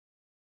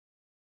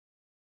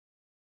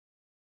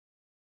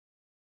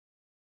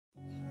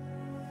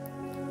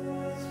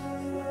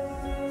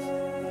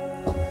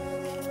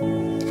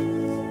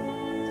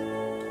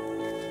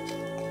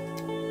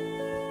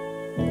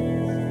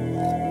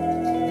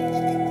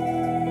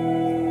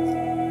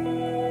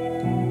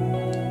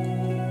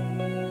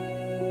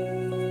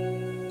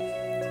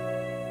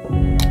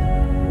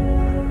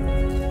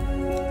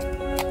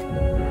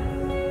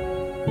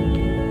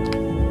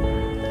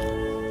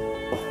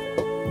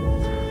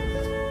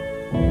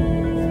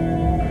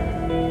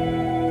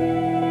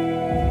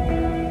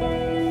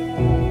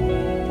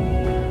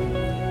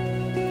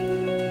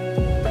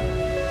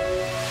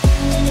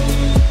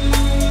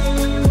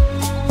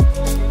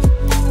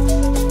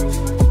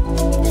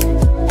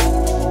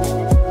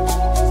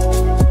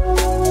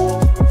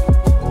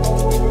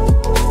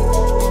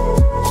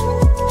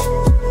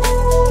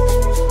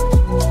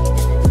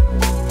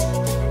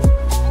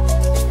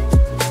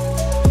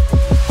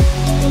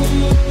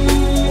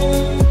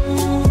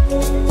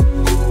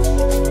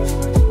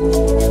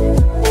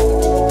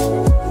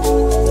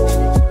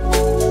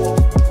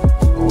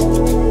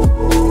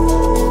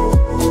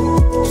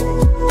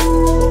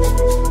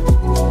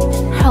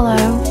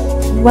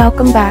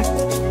welcome back.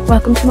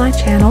 Welcome to my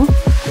channel.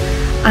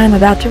 I am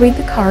about to read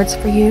the cards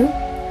for you.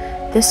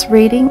 This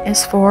reading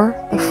is for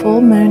the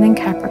full moon in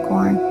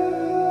Capricorn.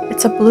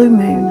 It's a blue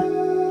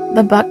moon,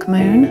 the buck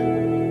moon.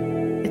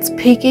 It's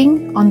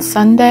peaking on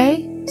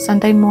Sunday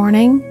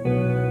morning,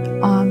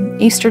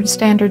 Eastern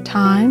Standard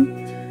Time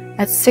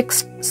at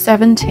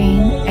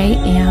 6:17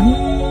 a.m.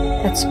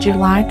 That's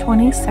July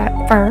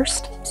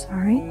 21st.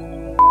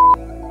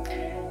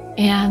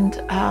 And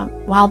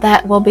while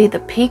that will be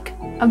the peak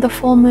of the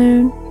full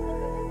moon,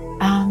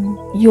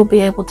 you'll be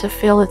able to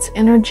feel its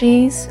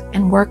energies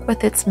and work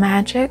with its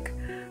magic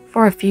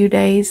for a few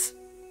days.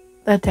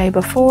 The day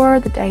before,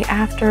 the day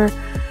after,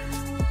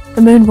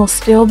 the moon will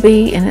still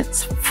be in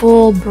its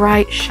full,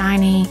 bright,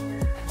 shiny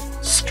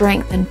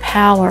strength and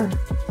power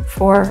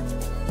for,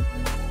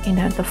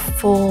 the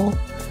full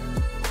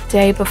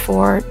day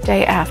before,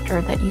 day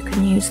after, that you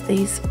can use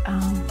these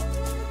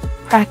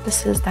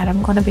practices that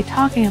I'm going to be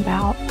talking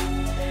about.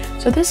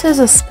 So this is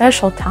a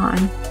special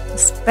time, a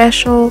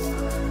special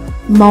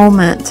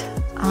moment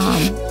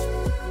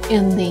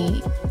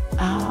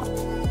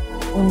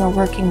when we're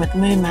working with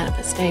moon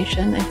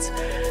manifestation.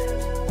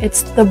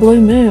 It's the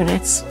blue moon.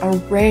 It's a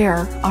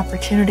rare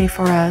opportunity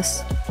for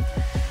us.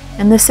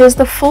 And this is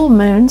the full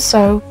moon,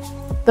 so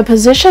the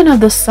position of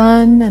the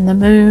sun and the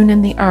moon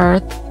and the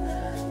earth,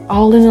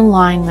 all in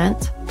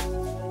alignment,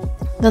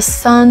 the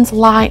sun's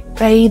light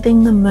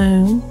bathing the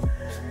moon,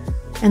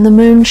 and the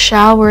moon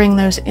showering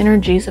those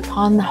energies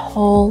upon the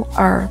whole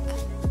earth.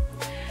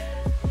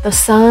 The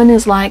sun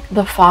is like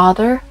the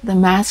father, the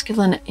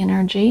masculine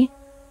energy.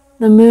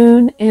 The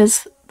moon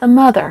is the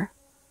mother,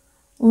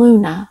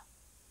 Luna,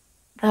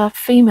 the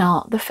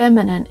female, the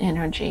feminine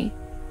energy.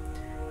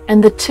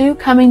 And the two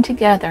coming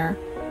together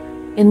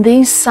in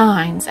these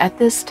signs at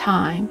this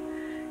time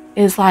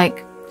is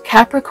like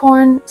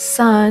Capricorn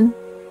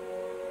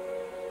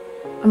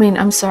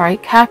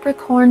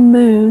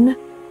moon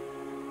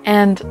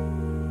and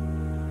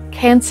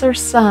Cancer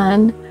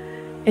sun.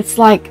 It's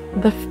like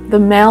the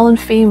male and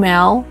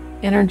female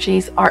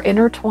energies are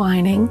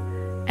intertwining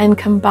and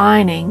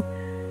combining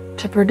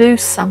to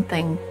produce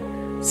something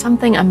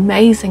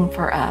amazing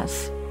for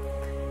us.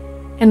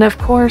 And of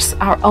course,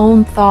 our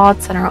own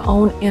thoughts and our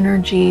own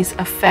energies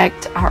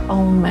affect our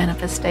own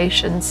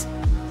manifestations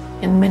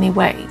in many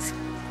ways.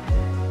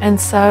 And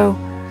so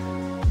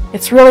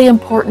it's really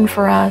important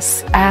for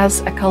us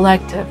as a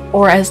collective,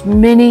 or as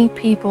many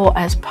people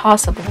as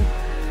possible,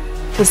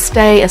 to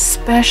stay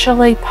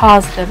especially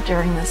positive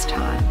during this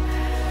time,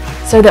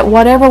 so that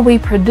whatever we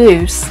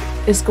produce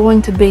is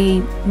going to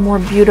be more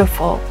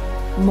beautiful,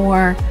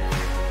 more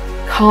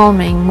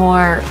calming,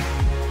 more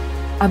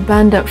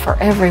abundant for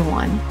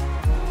everyone.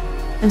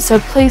 And so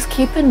please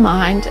keep in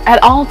mind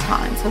at all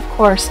times, of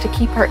course, to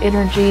keep our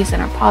energies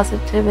and our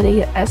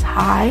positivity as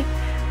high,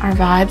 our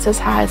vibes as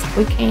high as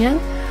we can.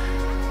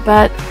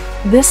 But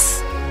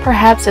this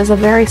perhaps is a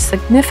very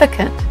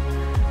significant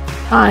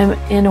time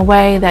in a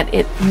way that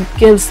it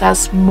gives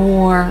us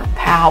more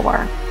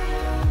power.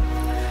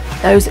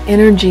 Those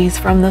energies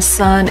from the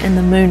sun and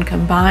the moon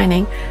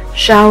combining,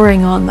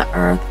 showering on the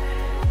earth,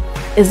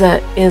 is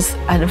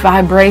a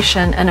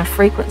vibration and a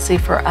frequency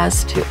for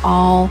us to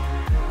all,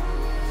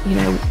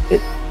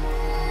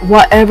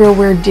 whatever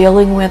we're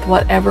dealing with,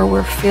 whatever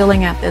we're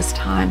feeling at this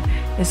time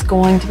is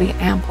going to be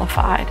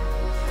amplified.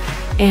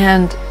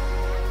 And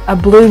a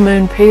blue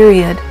moon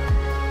period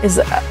is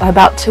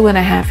about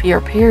 2.5 year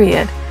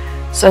period.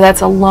 So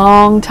that's a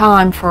long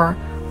time for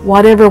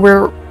whatever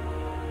we're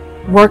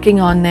working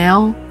on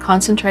now,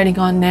 concentrating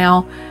on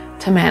now,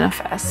 to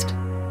manifest.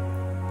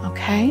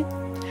 Okay?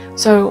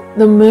 So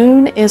the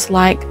moon is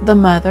like the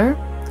mother,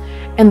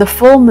 and the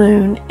full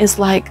moon is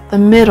like the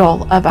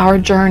middle of our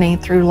journey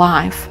through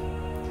life.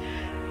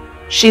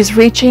 She's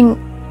reaching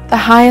the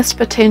highest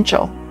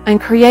potential and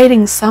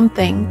creating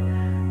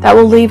something that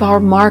will leave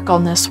our mark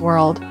on this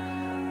world,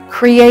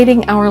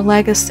 creating our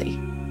legacy.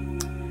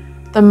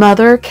 The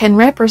mother can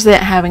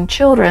represent having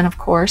children, of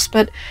course,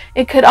 but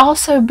it could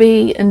also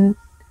be, and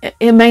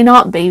it may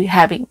not be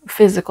having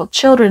physical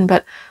children,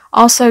 but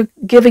also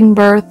giving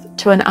birth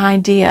to an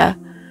idea,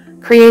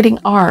 creating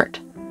art,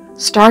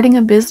 starting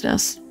a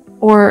business,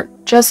 or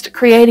just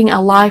creating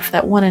a life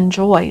that one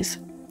enjoys.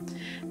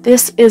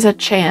 This is a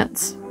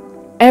chance.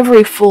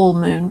 Every full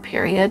moon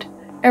period,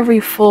 every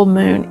full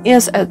moon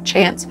is a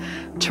chance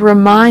to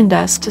remind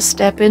us to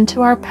step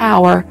into our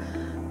power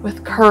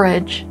with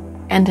courage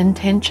and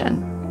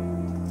intention.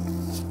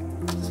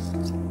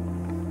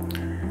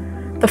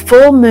 The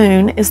full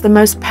moon is the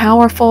most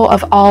powerful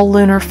of all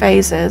lunar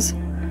phases.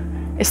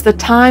 It's the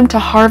time to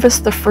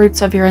harvest the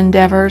fruits of your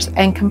endeavors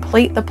and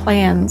complete the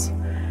plans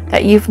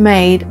that you've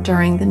made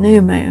during the new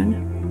moon.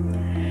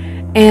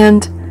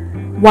 And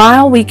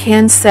while we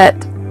can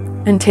set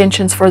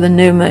intentions for the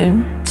new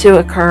moon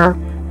to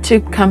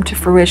come to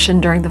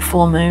fruition during the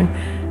full moon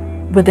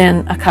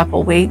within a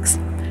couple weeks,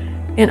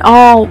 in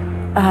all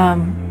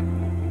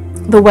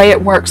the way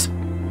it works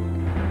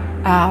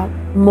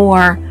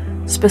more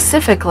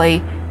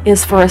specifically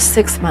is for a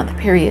 6-month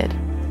period.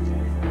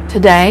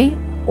 Today,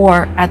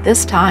 or at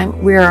this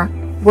time, we're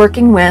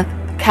working with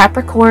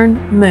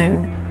Capricorn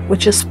Moon,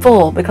 which is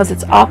full because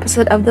it's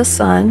opposite of the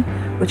Sun,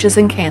 which is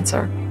in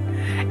Cancer.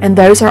 And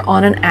those are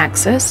on an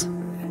axis,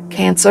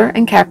 Cancer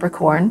and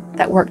Capricorn,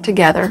 that work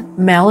together,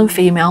 male and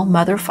female,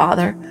 mother,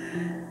 father.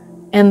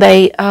 And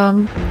they,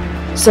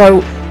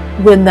 so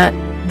when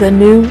the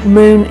new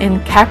moon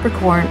in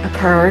Capricorn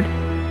occurred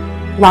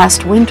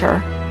last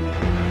winter,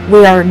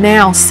 we are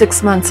now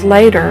 6 months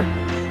later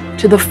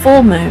to the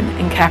full moon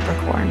in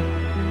Capricorn.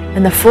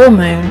 And the full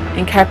moon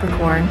in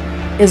Capricorn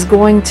is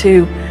going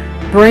to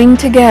bring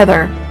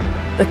together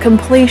the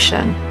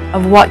completion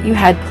of what you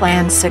had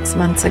planned 6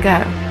 months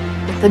ago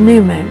with the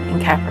new moon in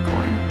Capricorn.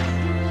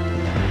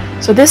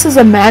 So this is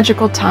a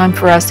magical time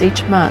for us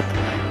each month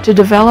to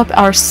develop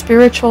our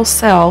spiritual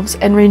selves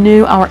and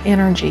renew our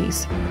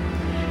energies.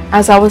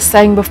 As I was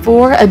saying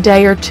before, a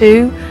day or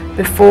two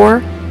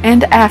before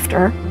and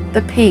after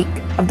the peak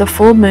of the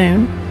full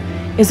moon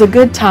is a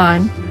good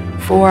time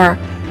for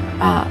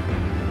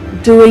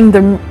doing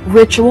the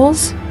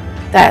rituals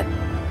that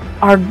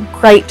are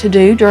great to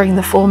do during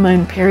the full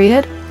moon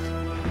period.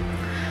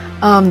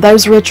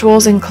 Those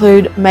rituals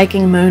include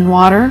making moon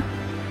water,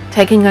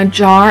 taking a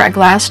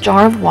glass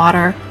jar of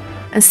water,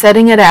 and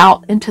setting it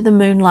out into the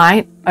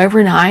moonlight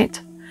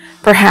overnight,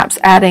 perhaps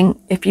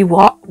adding, if you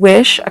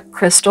wish, a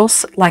crystal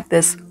like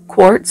this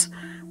quartz,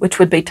 which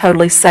would be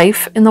totally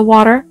safe in the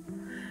water.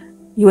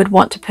 You would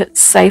want to put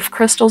safe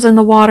crystals in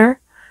the water.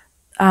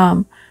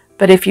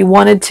 But if you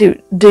wanted to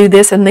do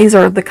this, and this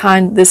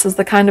is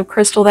the kind of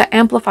crystal that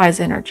amplifies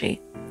energy,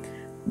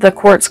 the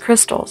quartz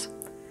crystals,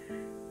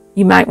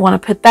 you might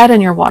want to put that in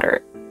your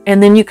water.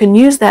 And then you can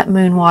use that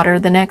moon water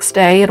the next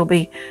day. It'll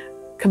be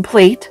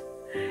complete.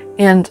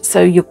 And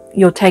so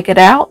you'll take it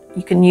out,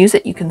 you can use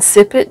it, you can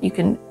sip it, you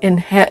can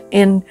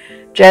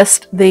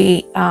ingest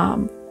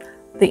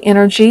the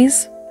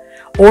energies,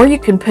 or you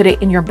can put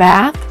it in your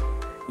bath.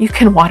 You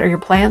can water your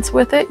plants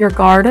with it, your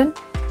garden.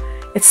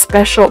 It's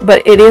special,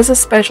 but it is a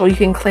special. You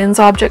can cleanse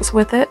objects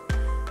with it.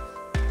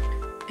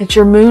 It's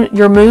your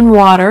moon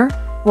water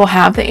will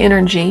have the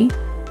energy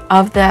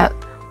of the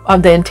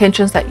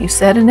intentions that you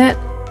set in it,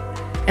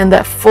 and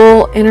that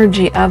full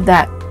energy of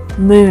that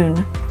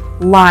moon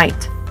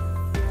light,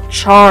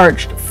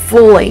 charged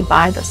fully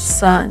by the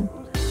sun.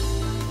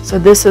 So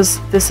this is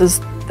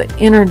the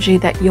energy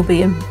that you'll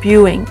be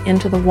imbuing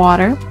into the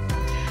water.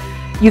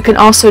 You can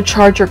also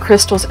charge your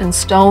crystals and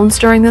stones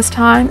during this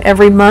time.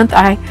 Every month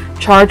I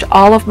charge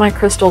all of my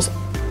crystals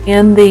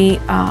in the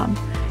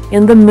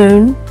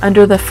moon,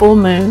 under the full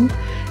moon,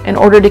 in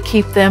order to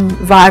keep them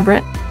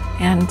vibrant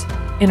and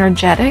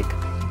energetic.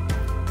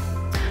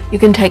 You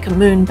can take a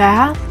moon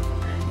bath.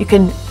 You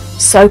can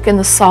soak in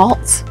the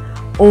salts,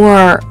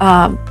 or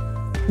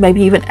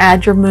maybe even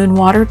add your moon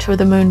water to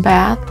the moon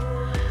bath.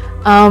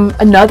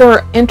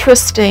 Another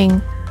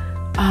interesting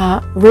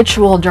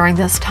ritual during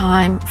this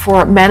time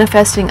for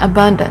manifesting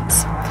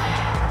abundance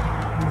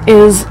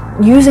is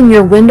using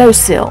your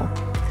windowsill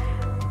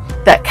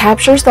that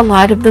captures the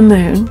light of the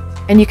moon,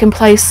 and you can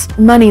place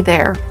money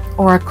there,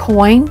 or a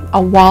coin,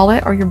 a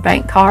wallet, or your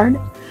bank card.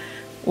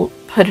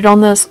 Put it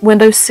on the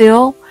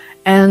windowsill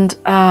and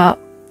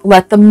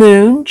let the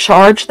moon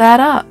charge that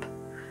up.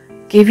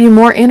 Give you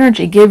more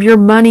energy, give your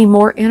money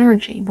more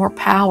energy, more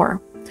power.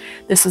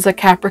 This is a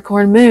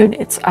Capricorn moon.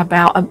 It's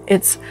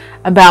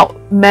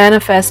about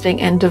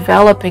manifesting and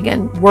developing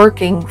and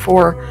working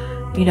for,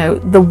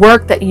 the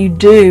work that you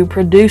do,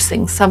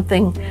 producing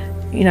something,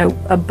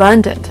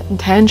 abundant and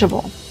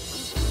tangible.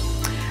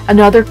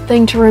 Another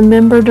thing to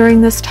remember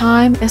during this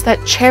time is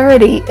that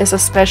charity is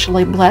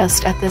especially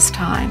blessed at this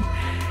time.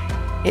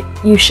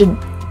 You should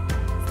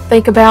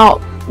think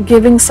about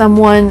giving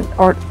someone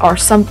or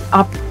some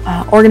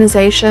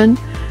organization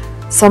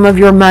some of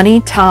your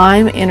money,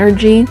 time,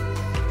 energy,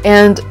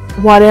 and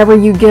whatever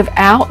you give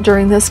out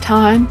during this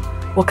time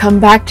will come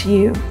back to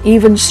you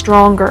even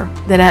stronger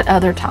than at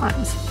other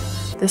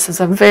times. This is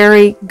a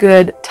very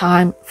good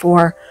time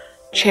for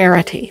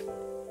charity.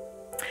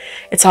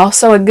 It's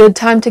also a good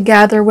time to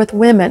gather with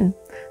women.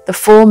 The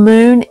full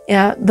moon,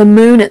 the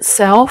moon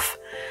itself,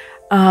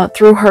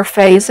 through her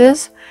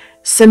phases,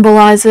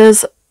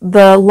 symbolizes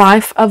the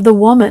life of the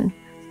woman.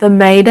 The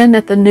maiden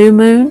at the new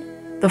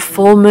moon, the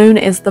full moon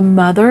is the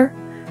mother,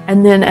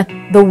 and then at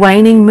the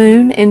waning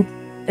moon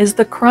is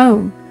the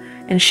crone,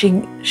 and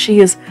she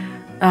is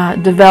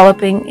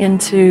developing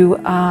into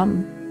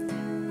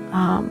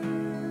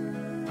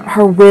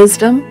her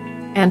wisdom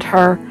and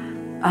her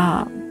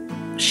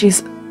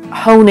she's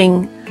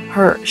honing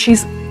her,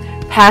 she's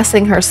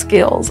passing her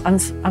skills,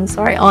 I'm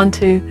sorry,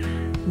 onto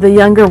the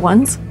younger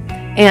ones,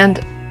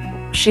 and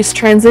she's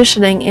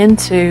transitioning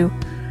into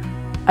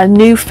a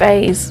new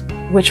phase,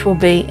 which will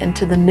be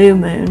into the new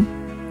moon,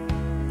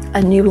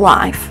 a new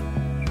life,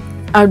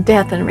 of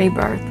death and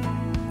rebirth.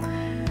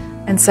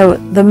 And so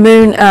the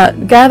moon,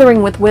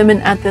 gathering with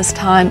women at this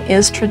time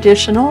is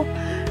traditional,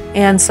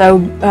 and so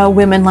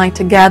women like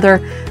to gather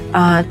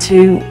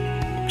to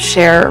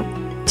share,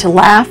 to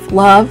laugh,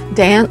 love,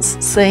 dance,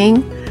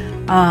 sing,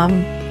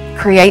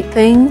 create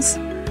things,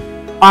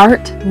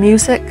 art,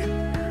 music.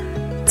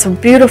 it's a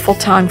beautiful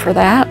time for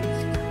that.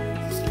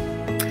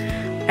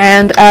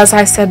 And as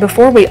I said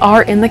before, we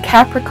are in the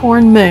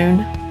Capricorn Moon.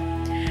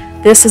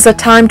 This is a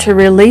time to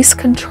release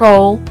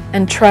control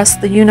and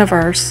trust the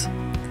universe.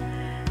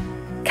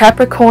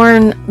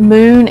 Capricorn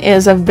Moon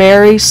is a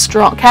very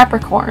strong,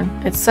 Capricorn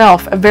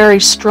itself, a very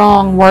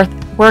strong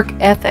work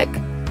ethic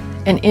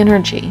and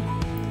energy.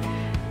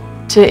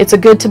 It's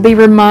good to be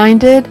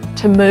reminded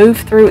to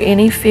move through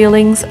any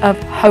feelings of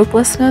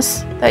hopelessness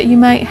that you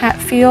might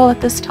feel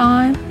at this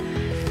time.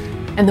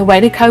 And the way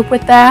to cope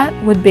with that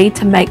would be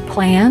to make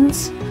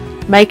plans.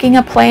 Making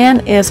a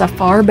plan is a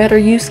far better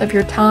use of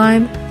your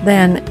time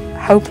than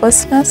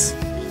hopelessness.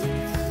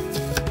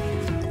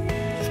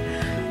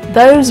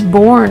 Those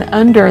born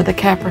under the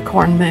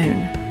Capricorn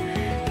Moon,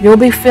 you'll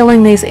be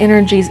feeling these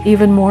energies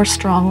even more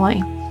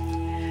strongly.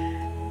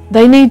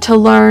 They need to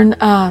learn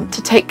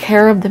to take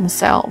care of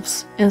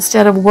themselves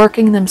instead of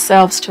working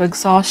themselves to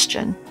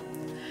exhaustion.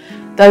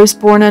 Those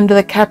born under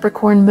the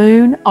Capricorn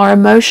Moon are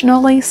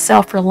emotionally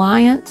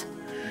self-reliant.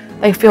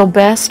 They feel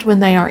best when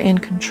they are in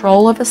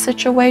control of a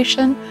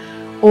situation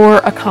or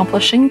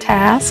accomplishing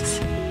tasks.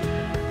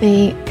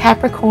 The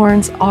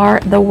Capricorns are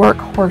the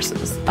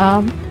workhorses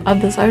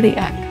of the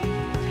zodiac.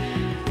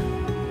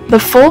 The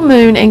full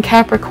moon in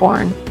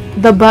Capricorn,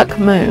 the buck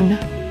moon.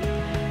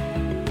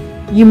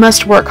 You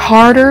must work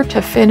harder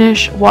to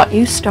finish what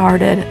you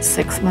started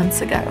 6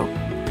 months ago.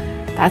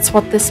 That's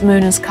what this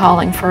moon is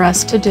calling for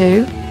us to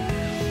do.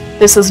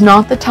 This is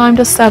not the time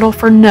to settle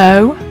for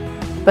no,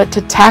 but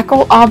to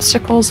tackle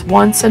obstacles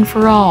once and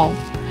for all.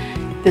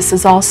 This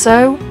is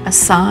also a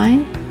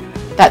sign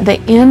that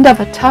the end of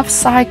a tough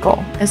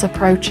cycle is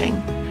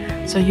approaching.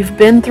 So you've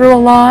been through a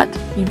lot,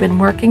 you've been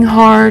working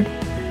hard,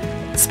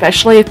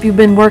 especially if you've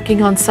been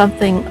working on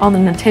something, on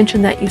an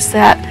intention that you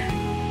set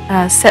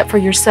for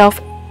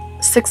yourself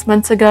 6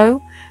 months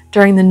ago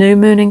during the new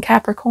moon in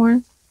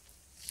Capricorn.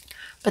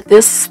 But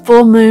this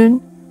full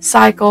moon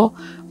cycle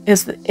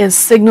is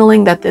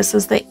signaling that this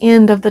is the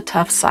end of the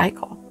tough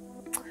cycle.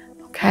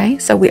 Okay,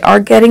 so we are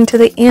getting to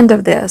the end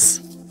of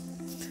this.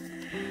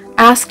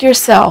 Ask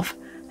yourself,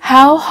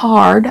 how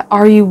hard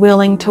are you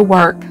willing to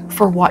work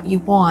for what you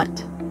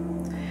want?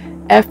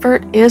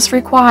 Effort is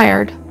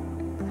required.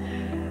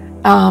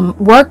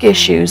 Work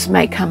issues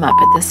may come up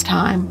at this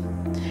time.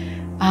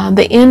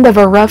 The end of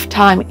a rough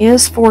time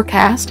is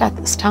forecast at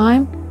this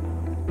time.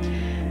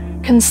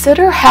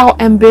 Consider how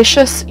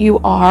ambitious you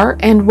are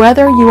and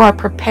whether you are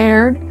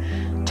prepared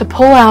to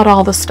pull out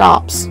all the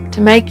stops to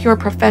make your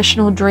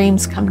professional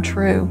dreams come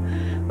true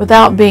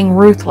without being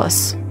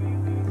ruthless.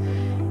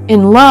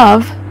 In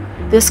love,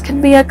 this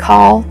can be a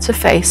call to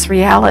face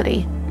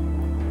reality.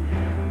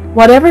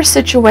 Whatever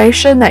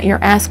situation that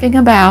you're asking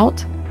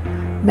about,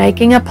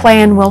 making a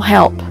plan will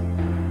help.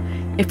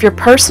 If your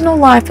personal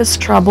life is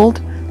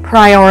troubled,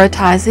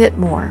 prioritize it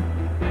more.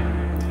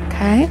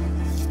 Okay?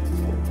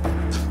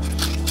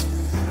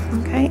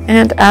 Okay,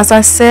 and as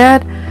I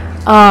said,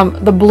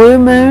 the blue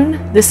moon,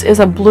 this is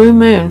a blue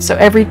moon. So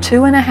every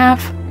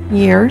 2.5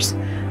 years,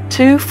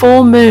 2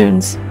 full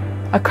moons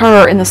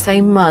occur in the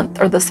same month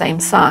or the same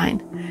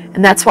sign.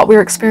 And that's what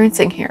we're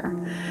experiencing here.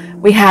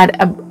 We had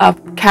a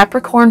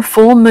Capricorn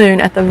full moon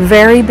at the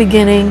very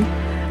beginning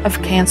of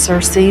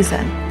Cancer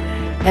season.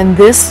 And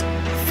this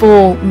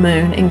full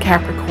moon in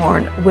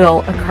Capricorn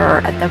will occur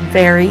at the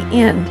very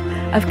end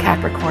of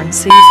Capricorn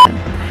season,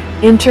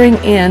 entering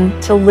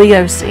into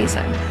Leo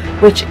season,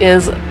 which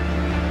is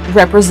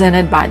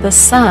represented by the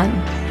sun.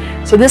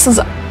 So this is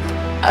a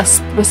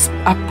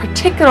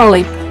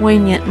particularly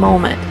poignant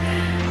moment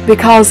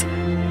because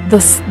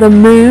the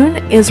moon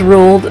is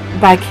ruled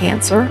by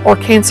Cancer, or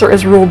Cancer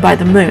is ruled by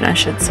the moon, I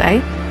should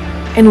say,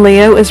 and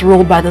Leo is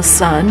ruled by the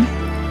sun.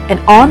 And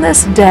on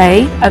this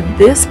day of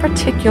this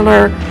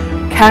particular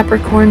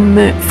Capricorn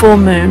moon, full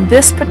moon,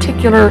 this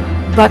particular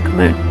buck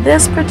moon,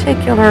 this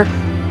particular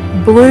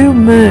blue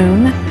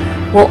moon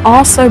will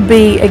also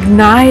be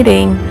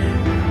igniting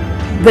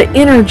the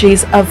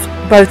energies of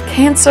both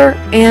Cancer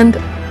and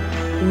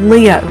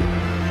Leo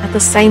at the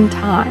same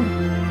time.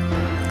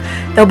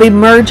 They'll be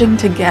merging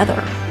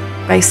together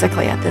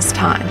basically at this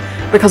time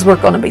because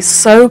we're going to be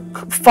so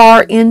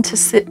far into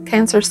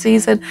Cancer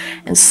season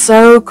and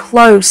so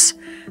close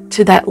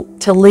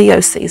to Leo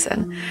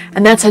season.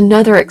 And that's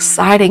another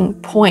exciting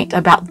point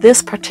about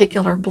this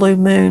particular blue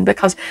moon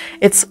because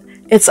it's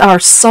our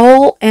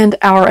soul and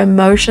our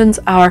emotions,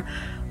 our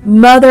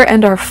mother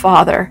and our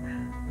father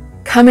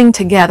coming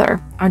together,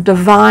 our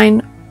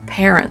divine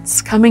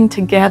parents coming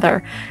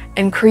together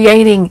and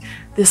creating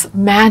this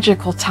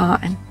magical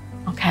time.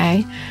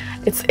 Okay,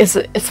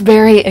 it's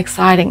very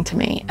exciting to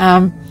me.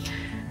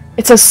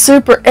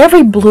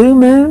 Every blue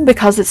moon,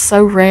 because it's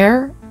so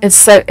rare,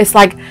 it's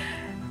like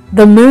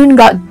the moon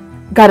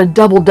got a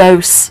double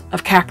dose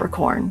of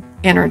Capricorn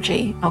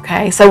energy.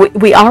 Okay, so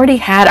we already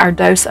had our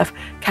dose of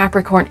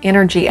Capricorn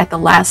energy at the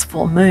last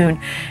full moon,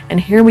 and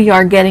here we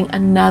are getting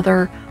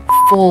another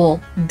full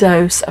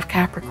dose of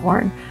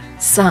Capricorn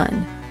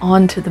sun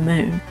onto the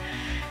moon.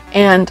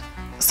 And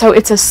so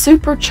it's a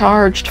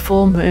supercharged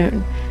full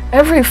moon.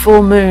 Every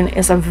full moon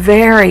is a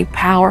very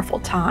powerful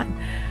time,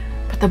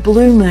 but the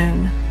blue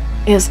moon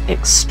is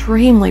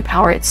extremely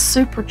powerful. It's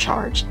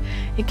supercharged.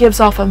 It gives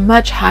off a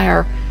much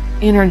higher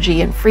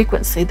energy and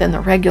frequency than the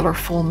regular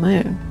full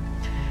moon.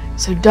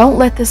 So don't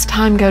let this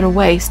time go to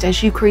waste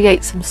as you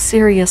create some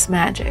serious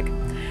magic.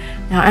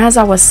 Now, as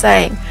I was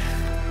saying,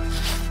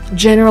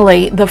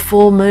 generally the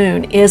full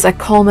moon is a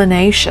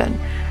culmination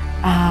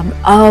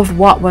of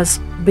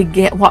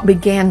what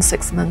began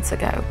 6 months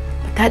ago.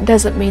 But that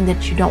doesn't mean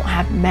that you don't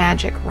have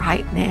magic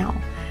right now.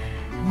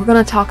 We're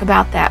going to talk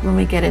about that when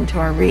we get into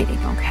our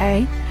reading,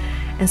 okay?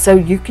 And so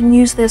you can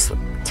use this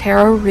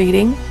tarot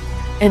reading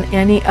and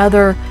any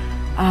other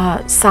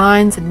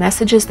signs and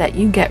messages that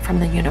you get from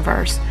the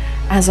universe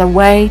as a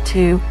way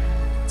to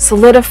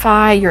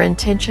solidify your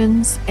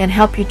intentions and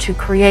help you to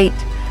create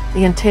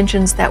the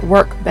intentions that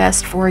work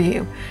best for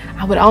you.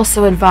 I would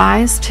also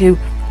advise to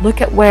look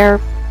at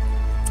where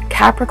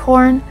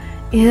Capricorn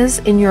is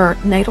in your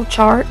natal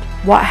chart,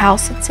 what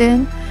house it's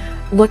in.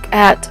 Look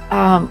at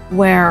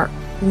where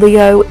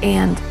Leo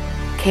and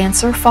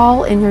Cancer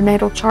fall in your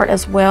natal chart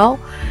as well.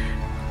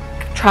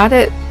 Try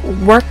to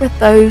work with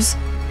those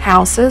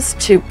houses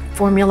to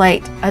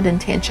formulate an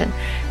intention.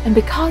 And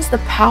because the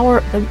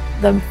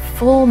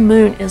full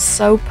moon is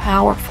so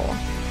powerful,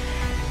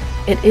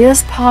 it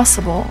is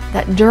possible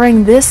that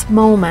during this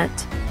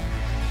moment,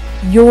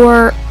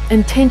 your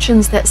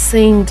intentions that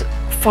seemed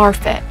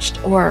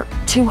far-fetched or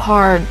too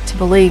hard to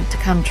believe to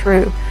come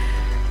true,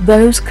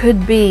 this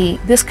could be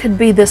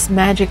this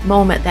magic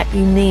moment that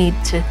you need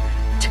to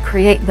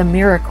create the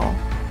miracle,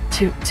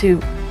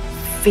 to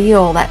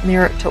feel that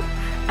miracle, to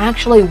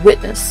actually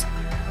witness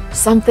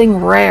something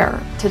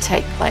rare to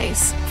take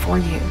place for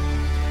you.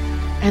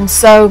 And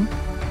so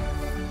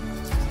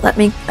let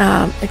me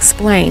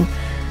explain.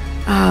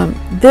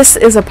 This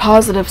is a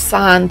positive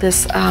sign.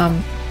 This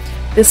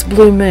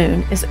blue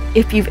moon is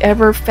if you've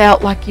ever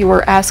felt like you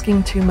were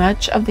asking too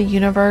much of the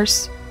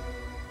universe.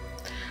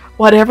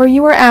 Whatever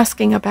you were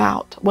asking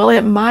about, well,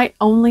 it might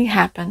only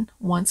happen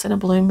once in a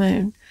blue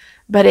moon,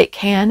 but it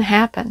can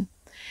happen.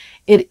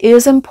 It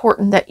is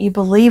important that you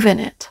believe in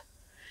it.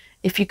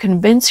 If you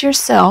convince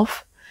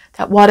yourself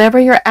that whatever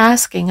you're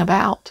asking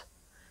about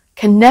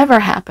can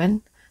never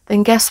happen,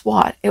 then guess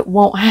what? It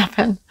won't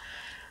happen.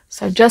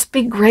 So just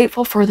be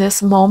grateful for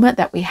this moment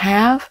that we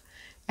have,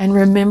 and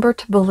remember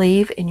to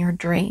believe in your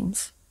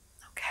dreams.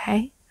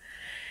 Okay?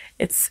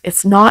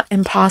 It's not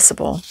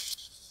impossible.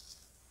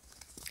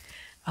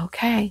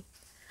 Okay.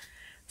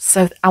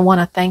 So I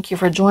want to thank you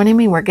for joining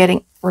me. We're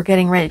getting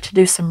ready to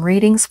do some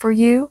readings for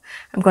you.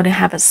 I'm going to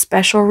have a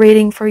special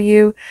reading for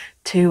you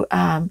to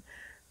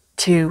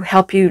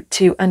help you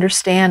to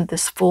understand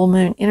this full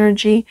moon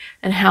energy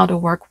and how to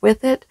work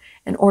with it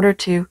in order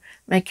to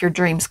make your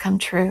dreams come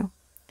true.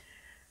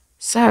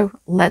 So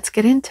let's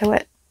get into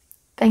it.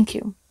 Thank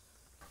you.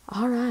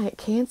 All right,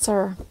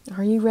 Cancer,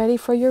 are you ready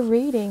for your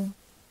reading?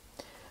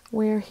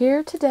 We're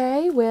here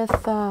today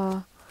with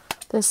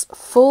this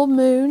full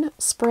moon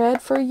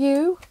spread for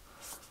you.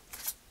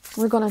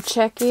 We're going to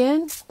check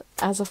in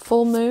as a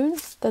full moon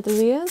that it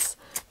is.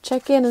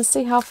 Check in and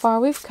see how far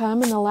we've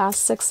come in the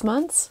last 6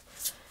 months.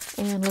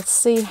 And let's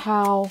see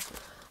how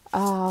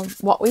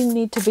what we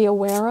need to be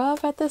aware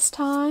of at this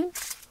time,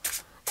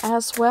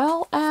 as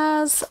well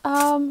as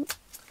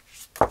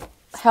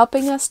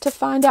helping us to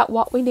find out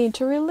what we need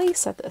to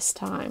release at this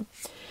time.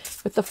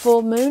 With the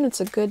full moon, it's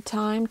a good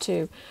time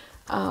to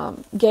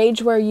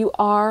gauge where you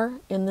are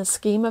in the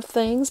scheme of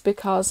things,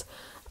 because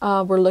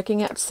we're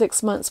looking at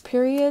 6 months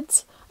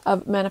periods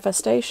of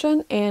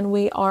manifestation, and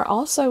we are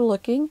also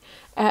looking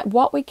at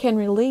what we can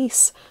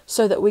release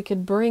so that we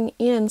could bring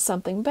in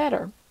something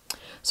better.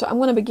 So I'm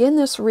going to begin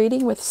this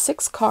reading with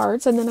 6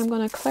 cards, and then I'm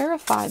going to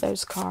clarify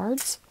those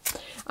cards.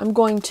 I'm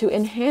going to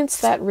enhance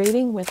that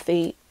reading with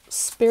the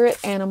Spirit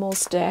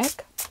Animals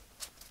deck.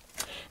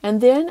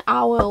 And then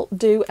I will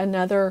do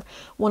another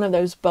one of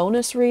those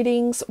bonus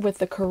readings with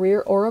the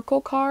Career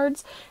Oracle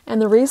cards.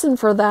 And the reason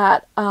for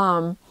that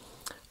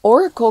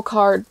Oracle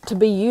card to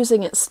be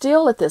using it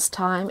still at this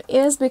time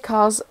is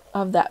because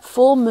of that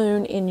full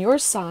moon in your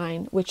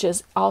sign, which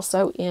is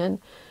also in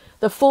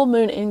the full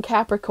moon in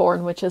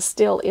Capricorn, which is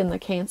still in the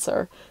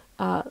Cancer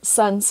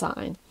sun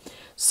sign.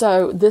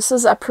 So this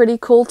is a pretty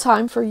cool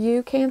time for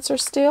you, Cancer,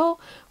 still.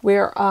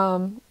 We're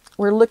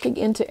looking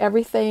into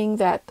everything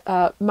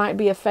that might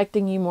be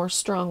affecting you more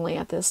strongly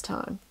at this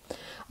time.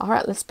 All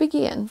right, let's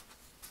begin.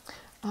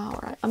 All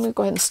right, I'm going to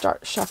go ahead and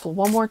start shuffle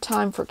one more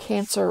time for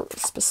Cancer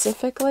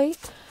specifically.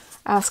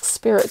 Ask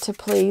Spirit to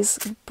please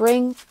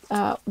bring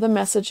the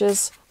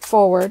messages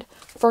forward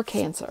for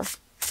Cancer.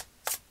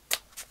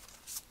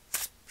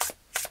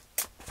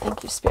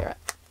 Thank you, Spirit.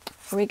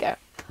 Here we go.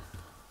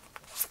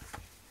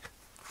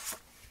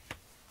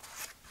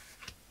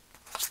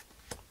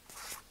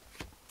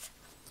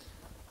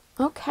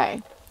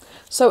 Okay,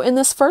 so in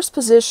this first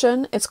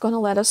position, it's going to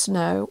let us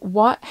know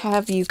what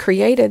have you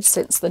created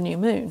since the new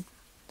moon.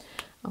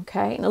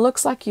 Okay, and it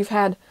looks like you've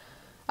had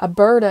a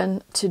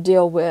burden to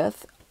deal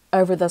with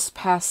over this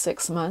past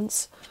 6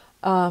 months.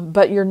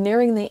 But you're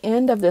nearing the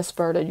end of this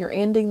burden. You're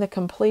ending the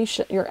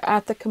completion. You're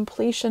at the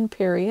completion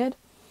period.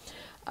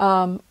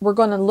 We're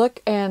going to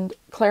look and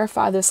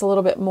clarify this a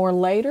little bit more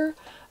later,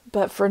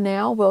 but for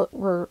now,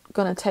 we're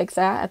going to take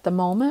that at the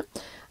moment.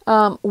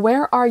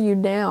 Where are you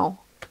now?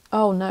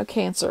 Oh, no,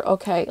 Cancer.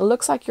 Okay, it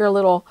looks like you're a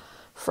little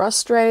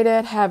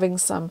frustrated, having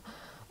some,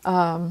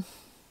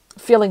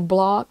 feeling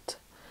blocked,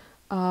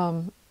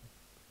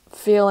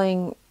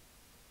 feeling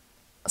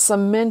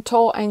some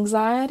mental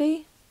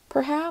anxiety,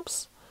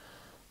 perhaps.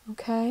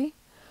 Okay,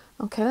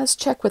 let's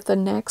check with the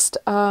next.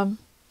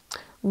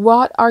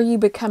 What are you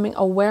becoming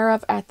aware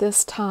of at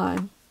this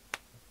time?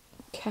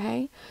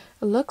 Okay,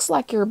 it looks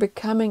like you're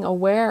becoming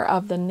aware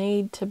of the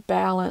need to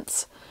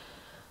balance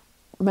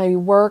maybe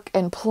work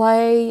and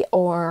play,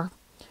 or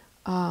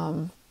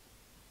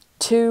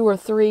 2 or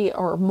 3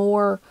 or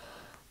more,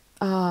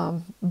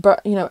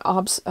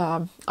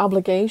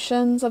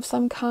 obligations of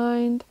some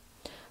kind.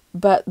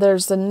 But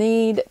there's a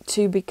need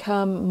to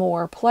become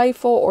more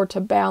playful, or to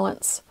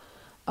balance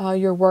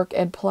your work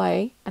and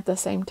play at the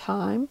same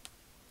time.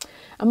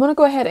 I'm going to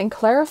go ahead and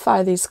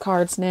clarify these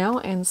cards now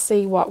and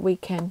see what we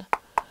can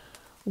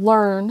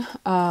learn,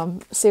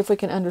 see if we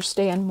can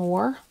understand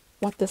more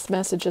what this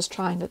message is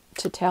trying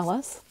to tell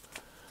us.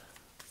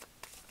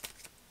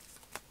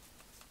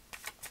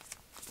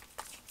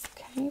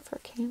 Okay, for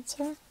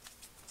Cancer.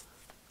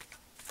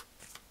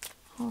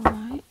 All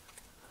right.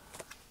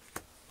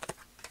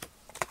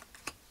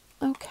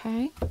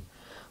 Okay.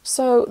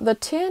 So the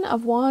Ten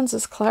of Wands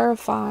is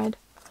clarified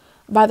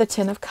by the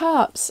Ten of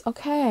Cups.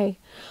 Okay.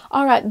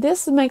 All right.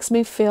 This makes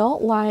me feel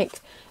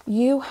like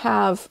you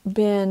have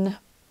been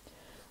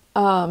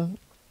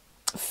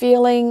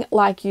feeling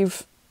like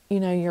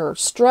you're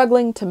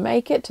struggling to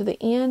make it to the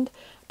end,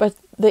 but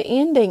the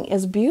ending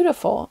is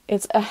beautiful.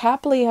 It's a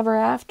happily ever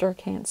after,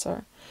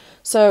 Cancer.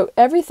 So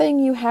everything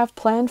you have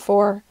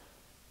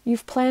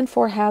you've planned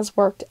for has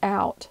worked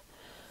out.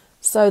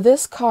 So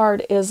this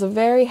card is a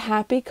very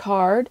happy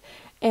card,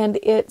 and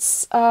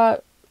it's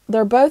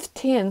they're both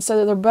 10,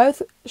 so they're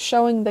both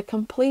showing the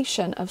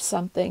completion of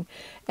something.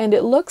 And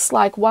it looks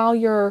like while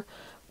you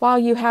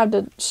have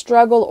to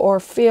struggle or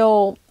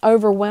feel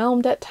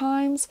overwhelmed at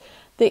times,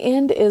 the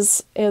end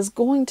is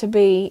going to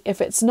be,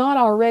 if it's not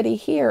already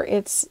here,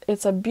 it's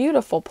a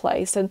beautiful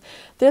place. And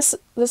this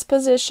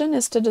position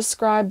is to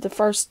describe the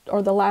first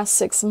or the last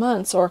 6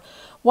 months, or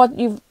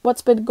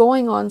what's been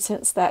going on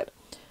since that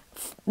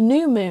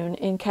new moon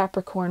in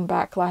Capricorn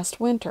back last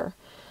winter.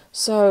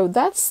 So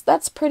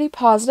that's pretty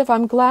positive.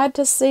 I'm glad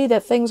to see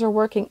that things are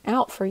working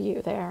out for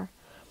you there.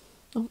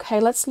 Okay,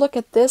 let's look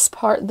at this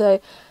part.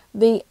 The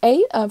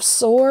 8 of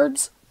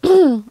Swords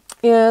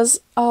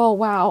is, oh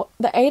wow,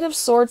 the 8 of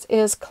Swords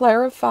is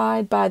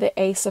clarified by the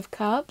Ace of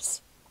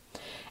Cups.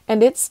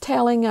 And it's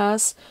telling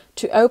us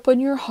to open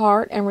your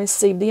heart and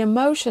receive the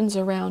emotions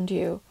around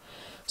you.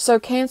 So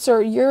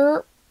Cancer,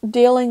 you're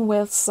dealing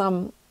with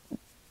some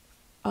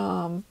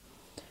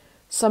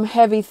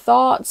heavy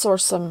thoughts, or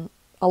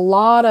a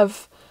lot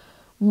of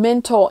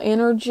mental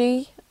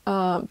energy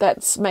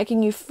that's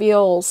making you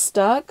feel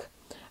stuck.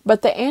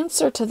 But the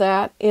answer to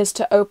that is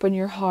to open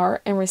your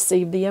heart and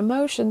receive the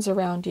emotions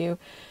around you,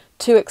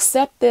 to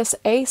accept this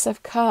Ace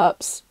of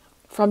Cups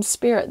from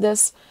Spirit,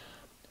 this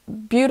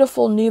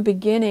beautiful new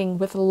beginning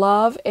with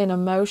love and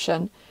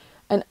emotion,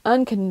 an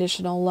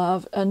unconditional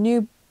love,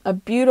 a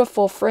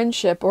beautiful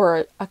friendship,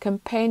 or a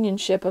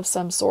companionship of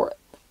some sort,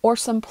 or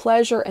some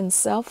pleasure and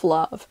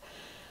self-love.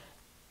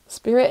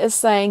 Spirit is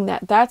saying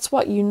that that's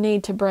what you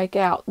need to break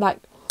out. Like,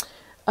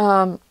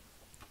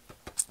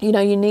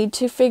 you need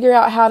to figure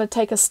out how to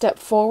take a step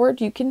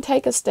forward. You can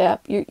take a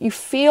step. You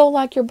feel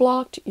like you're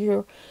blocked.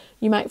 You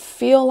might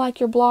feel like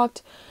you're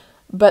blocked,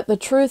 but the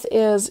truth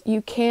is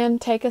you can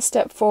take a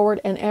step forward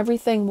and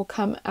everything will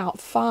come out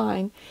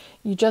fine.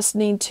 You just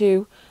need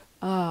to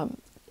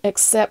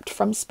accept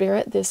from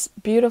Spirit this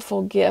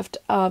beautiful gift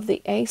of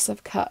the Ace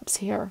of Cups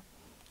here.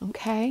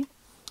 Okay?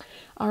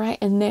 All right,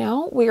 and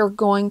now we are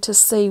going to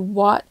see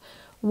what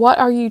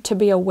are you to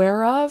be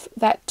aware of.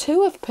 That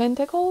 2 of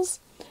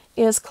Pentacles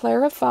is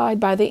clarified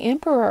by the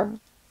Emperor.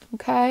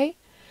 Okay?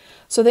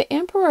 So the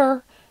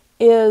Emperor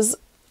is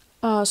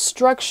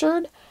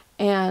structured,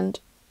 and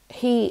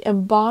he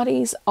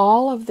embodies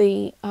all of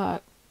the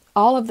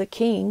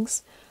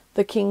kings,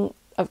 the King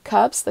of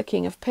Cups, the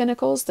King of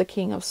Pentacles, the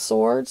King of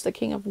Swords, the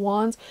King of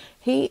Wands.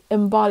 He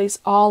embodies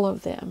all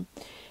of them.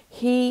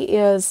 He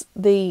is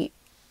the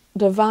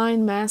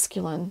divine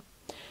masculine.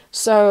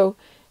 So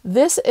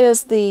this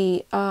is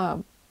the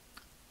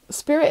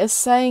Spirit is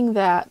saying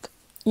that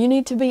you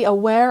need to be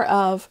aware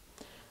of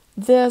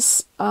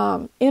this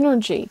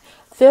energy.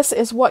 This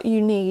is what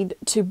you need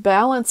to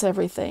balance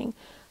everything.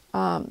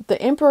 The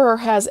Emperor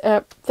has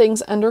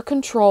things under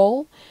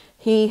control.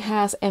 He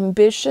has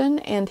ambition,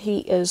 and he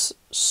is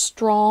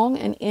strong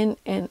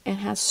and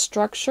has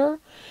structure.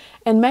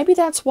 And maybe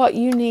that's what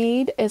you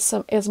need,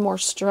 is more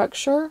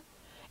structure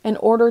in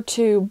order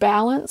to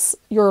balance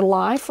your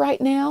life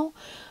right now.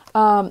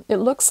 It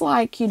looks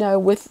like,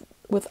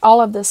 with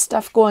all of this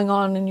stuff going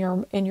on in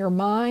your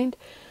mind,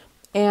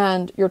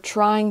 and you're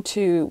trying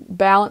to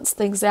balance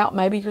things out.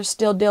 Maybe you're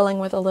still dealing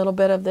with a little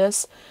bit of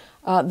this,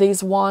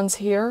 these wands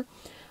here.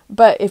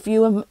 But if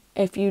you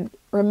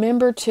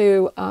remember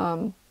to,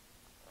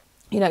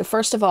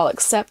 first of all,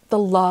 accept the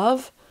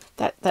love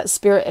that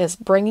Spirit is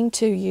bringing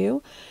to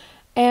you,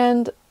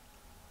 and,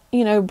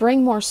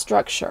 bring more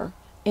structure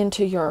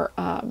into your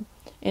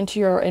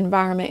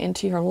environment,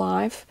 into your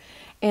life,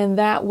 and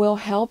that will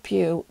help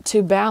you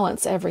to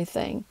balance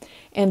everything.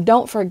 And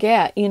don't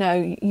forget, you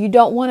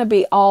don't want to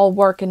be all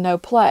work and no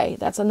play.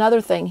 That's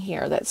another thing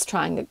here that's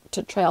trying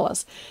to trail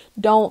us.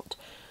 Don't,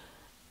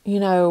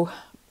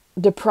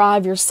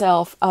 deprive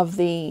yourself of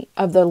the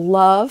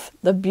love,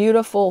 the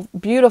beautiful,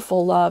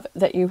 beautiful love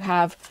that you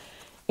have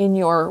in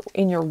your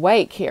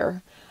wake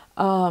here.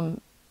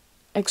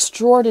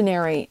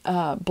 Extraordinary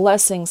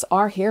blessings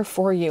are here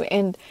for you,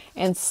 and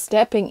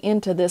stepping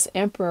into this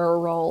Emperor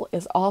role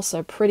is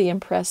also pretty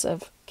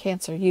impressive,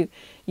 Cancer.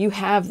 You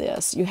have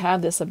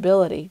this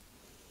ability.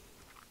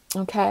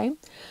 Okay,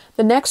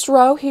 the next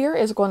row here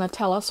is going to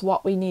tell us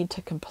what we need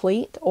to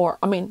complete,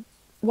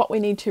 what we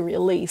need to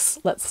release,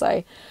 let's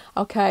say.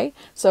 Okay,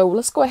 so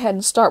let's go ahead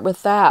and start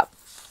with that.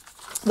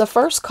 The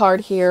first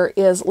card here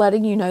is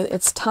letting you know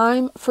it's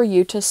time for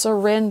you to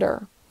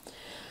surrender.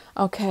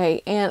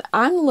 Okay, and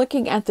I'm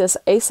looking at this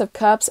Ace of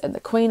Cups and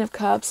the Queen of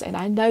Cups, and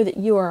I know that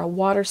you are a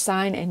water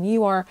sign, and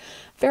you are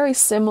very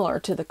similar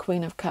to the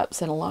Queen of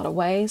Cups in a lot of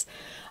ways.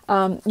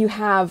 You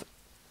have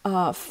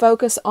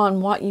focus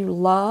on what you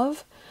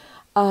love.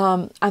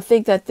 I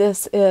think that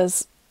this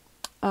is,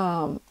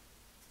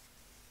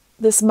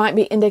 this might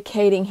be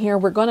indicating here,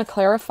 we're going to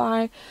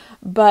clarify,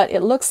 but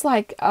it looks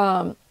like,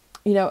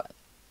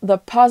 the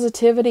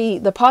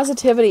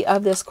positivity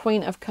of this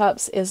Queen of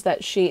Cups is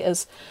that she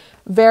is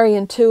very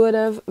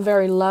intuitive,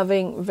 very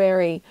loving,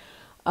 very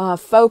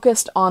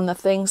focused on the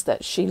things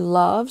that she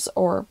loves,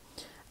 or,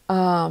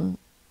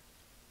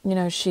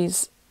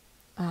 she's,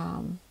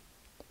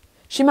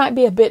 she might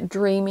be a bit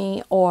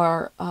dreamy,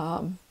 or,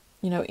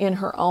 in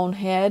her own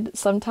head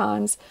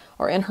sometimes,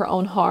 or in her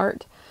own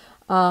heart.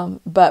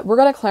 But we're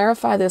going to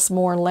clarify this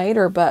more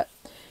later, but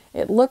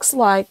it looks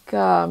like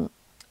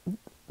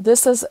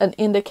this is an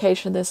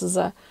indication, this is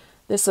a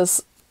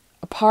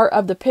part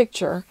of the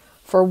picture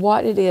for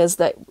what it is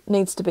that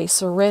needs to be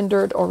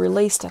surrendered or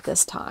released at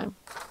this time.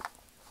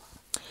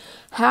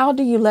 How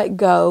do you let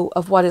go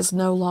of what is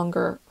no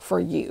longer for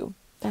you?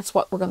 That's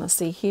what we're going to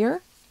see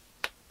here.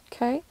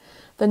 Okay,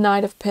 the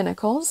Knight of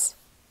Pentacles.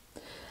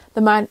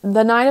 The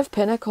Knight of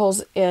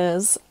Pentacles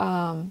is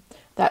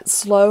that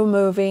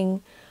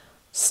slow-moving,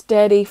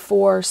 steady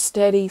force,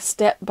 steady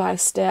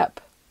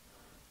step-by-step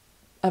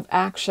of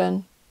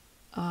action,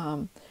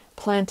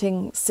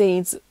 planting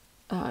seeds,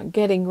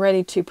 getting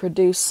ready to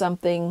produce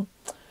something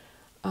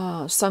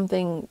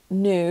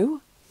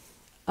new.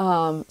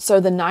 So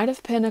the Knight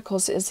of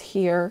Pentacles is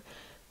here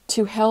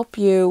to help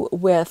you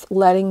with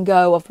letting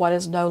go of what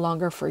is no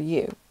longer for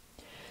you.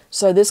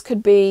 So this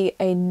could be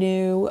a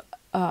new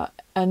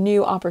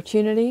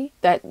opportunity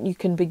that you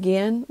can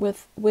begin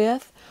with,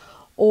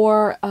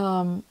 or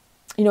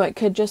it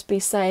could just be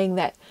saying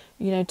that,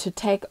 to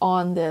take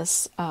on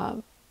this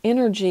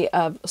energy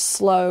of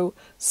slow,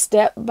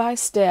 step by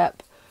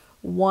step,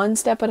 one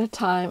step at a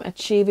time,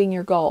 achieving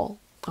your goal.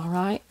 All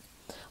right,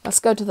 let's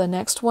go to the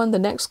next one. The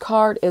next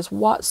card is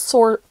what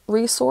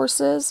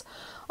resources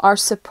are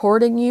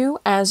supporting you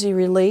as you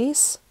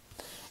release.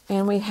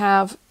 And we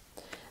have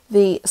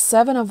the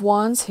Seven of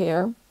Wands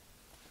here.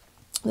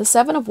 The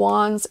Seven of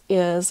Wands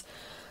is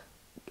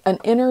an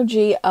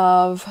energy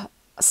of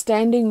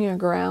standing your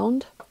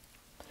ground,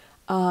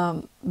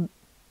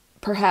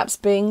 perhaps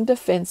being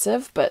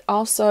defensive, but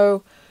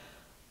also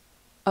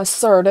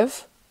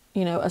assertive.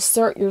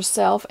 Assert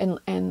yourself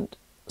and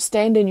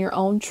stand in your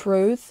own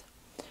truth.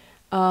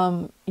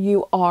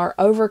 You are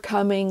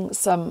overcoming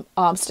some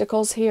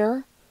obstacles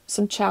here,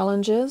 some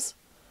challenges.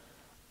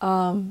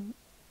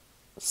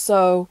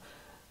 So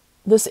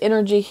this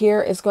energy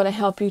here is going to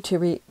help you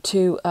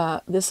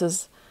this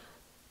is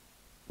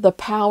the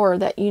power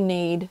that you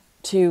need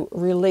to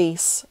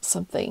release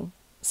something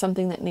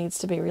that needs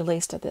to be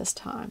released at this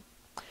time.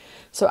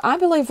 So I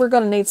believe we're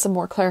going to need some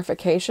more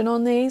clarification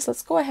on these.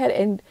 Let's go ahead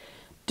and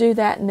do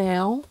that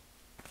now.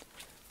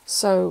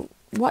 So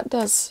what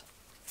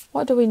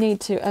do we need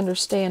to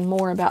understand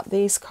more about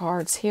these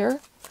cards here?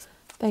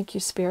 Thank you,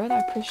 Spirit. I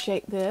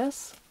appreciate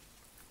this.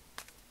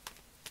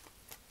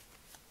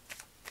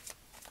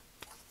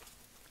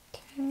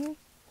 Okay.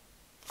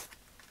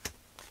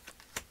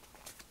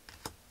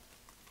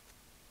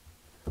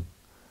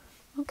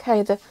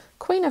 Okay, the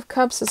Queen of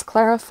Cups is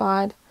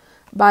clarified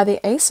by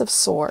the Ace of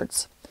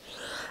Swords.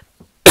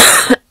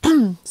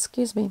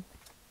 Excuse me.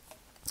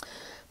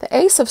 The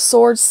Ace of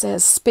Swords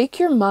says, speak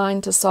your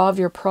mind to solve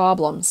your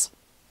problems.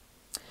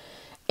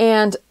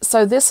 And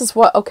so this is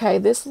what,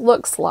 this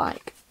looks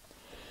like.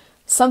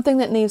 Something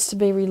that needs to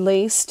be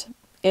released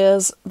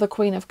is the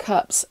Queen of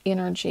Cups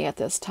energy at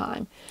this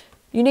time.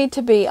 You need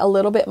to be a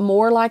little bit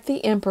more like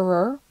the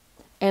Emperor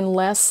and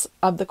less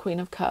of the Queen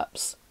of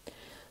Cups.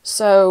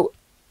 So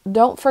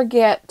don't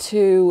forget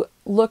to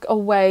look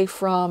away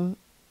from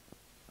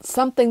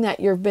something that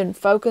you've been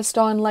focused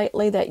on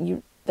lately, that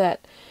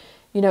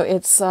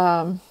it's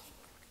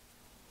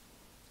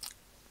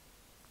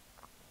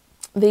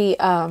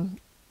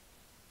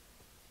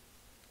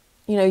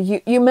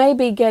you may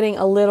be getting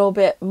a little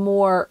bit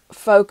more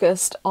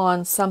focused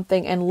on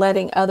something and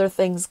letting other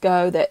things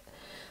go. That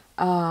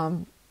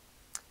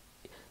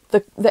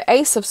the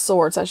Ace of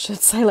Swords, I should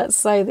say, let's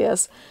say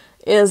this,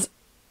 is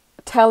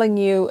telling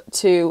you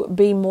to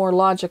be more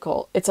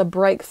logical. It's a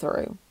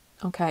breakthrough.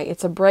 Okay,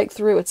 it's a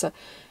breakthrough. It's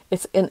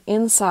an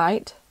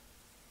insight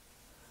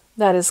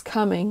that is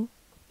coming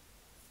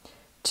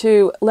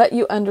to let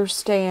you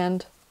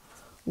understand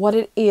what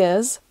it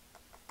is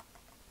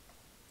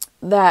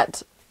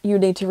that you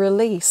need to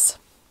release.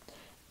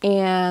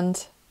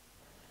 And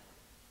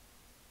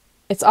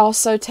it's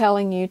also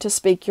telling you to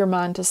speak your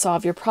mind to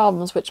solve your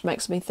problems, which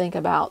makes me think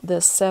about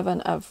this Seven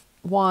of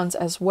Wands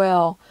as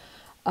well.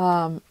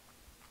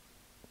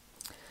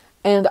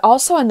 And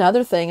also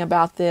another thing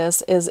about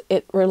this is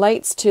it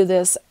relates to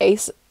this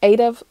Eight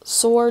of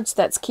Swords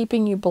that's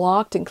keeping you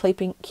blocked and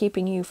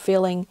keeping you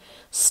feeling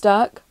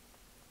stuck.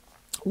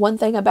 One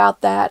thing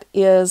about that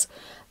is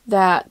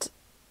that,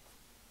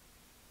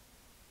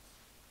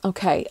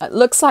 okay, it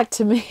looks like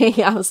to me,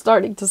 I'm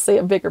starting to see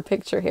a bigger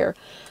picture here.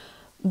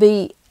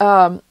 The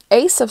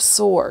Ace of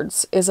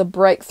Swords is a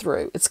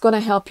breakthrough. It's going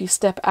to help you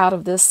step out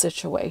of this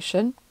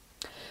situation.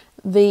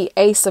 The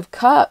Ace of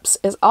Cups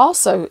is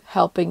also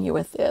helping you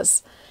with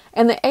this.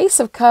 And the Ace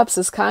of Cups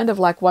is kind of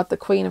like what the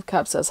Queen of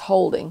Cups is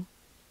holding.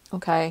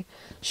 Okay?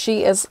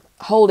 She is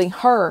holding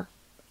her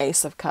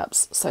Ace of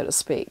Cups, so to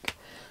speak.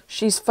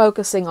 She's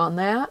focusing on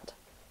that.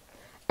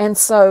 And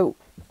so,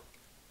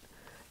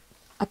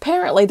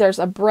 apparently there's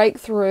a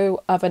breakthrough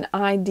of an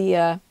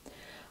idea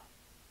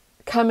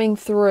coming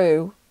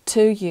through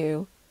to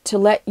you to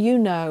let you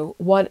know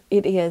what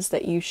it is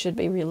that you should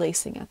be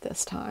releasing at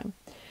this time.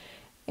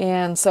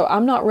 And so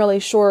I'm not really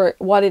sure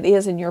what it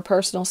is in your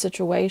personal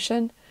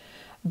situation,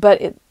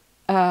 but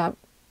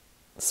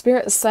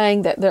Spirit is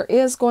saying that there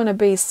is going to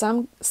be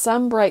some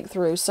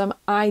breakthrough, some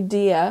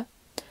idea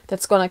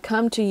that's going to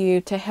come to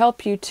you to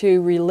help you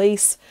to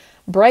release,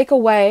 break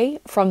away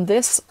from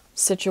this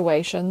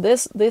situation,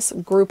 this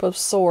group of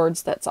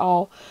swords that's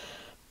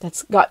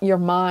got your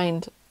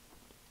mind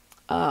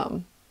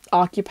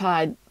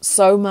occupied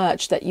so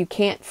much that you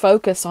can't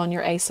focus on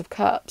your Ace of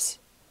Cups.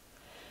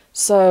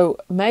 So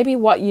maybe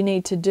what you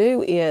need to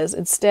do is,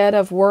 instead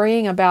of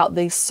worrying about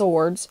these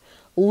swords,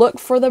 look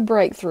for the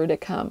breakthrough to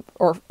come,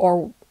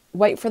 or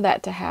wait for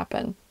that to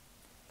happen.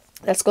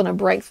 That's going to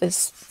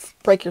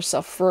break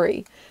yourself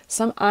free.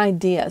 Some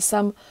idea,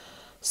 some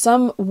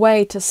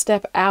way to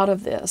step out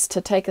of this,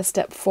 to take a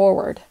step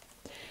forward.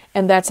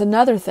 And that's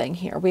another thing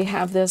here. We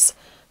have this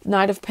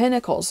Knight of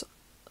Pentacles,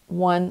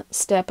 one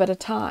step at a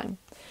time.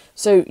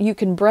 So you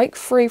can break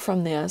free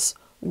from this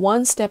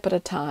one step at a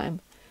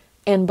time,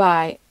 and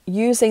by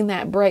using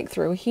that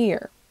breakthrough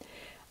here.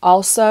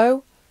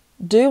 Also,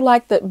 be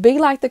like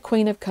the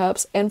Queen of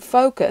Cups and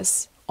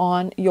focus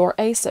on your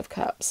Ace of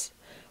Cups.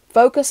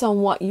 Focus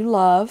on what you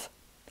love,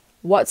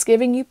 what's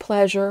giving you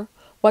pleasure,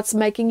 what's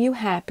making you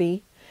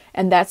happy,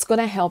 and that's going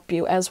to help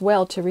you as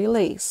well to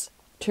release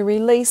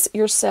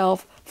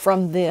yourself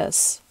from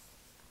this.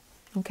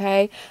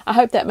 Okay? I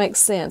hope that makes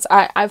sense.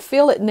 I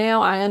feel it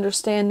now. I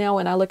understand now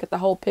when I look at the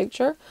whole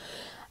picture.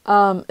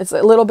 It's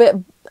a little bit,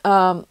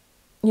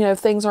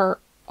 things are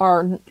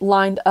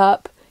lined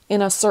up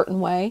in a certain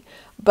way.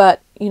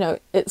 But,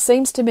 it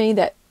seems to me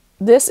that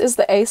this is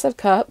the Ace of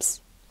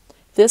Cups.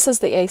 This is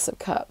the Ace of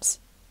Cups.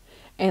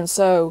 And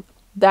so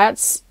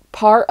that's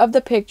part of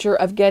the picture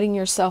of getting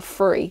yourself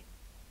free.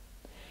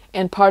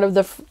 And part of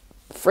the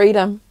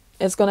freedom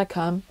is going to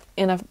come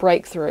in a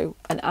breakthrough,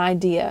 an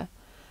idea,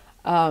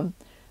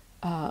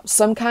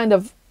 some kind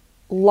of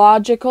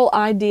logical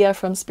idea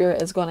from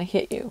Spirit is going to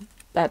hit you.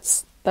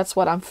 That's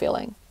what I'm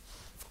feeling.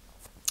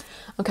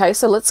 Okay,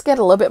 so let's get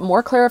a little bit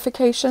more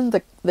clarification.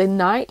 The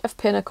Knight of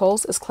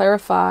Pentacles is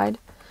clarified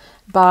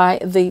by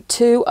the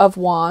Two of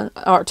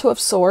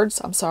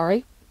Swords. I'm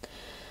sorry.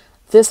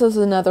 This is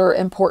another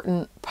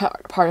important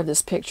part of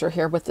this picture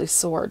here with these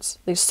swords.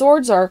 These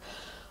swords are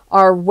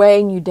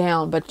weighing you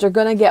down, but you're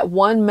going to get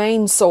one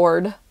main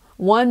sword,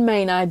 one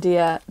main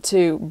idea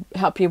to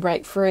help you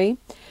break free.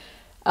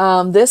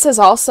 This is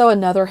also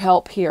another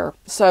help here.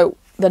 So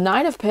the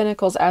Knight of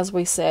Pentacles, as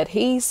we said,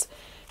 he's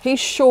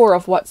sure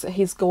of what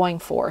he's going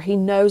for. He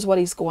knows what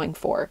he's going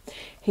for.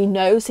 He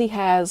knows he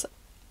has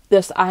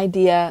this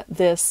idea,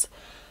 this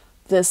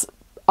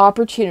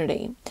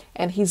opportunity,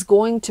 and he's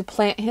going to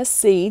plant his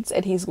seeds,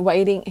 and he's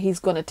waiting. He's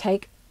going to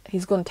take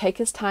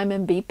his time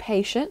and be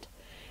patient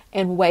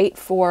and wait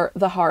for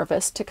the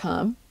harvest to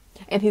come,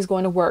 and he's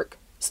going to work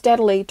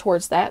steadily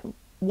towards that,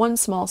 one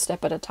small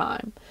step at a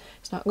time.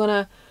 He's not going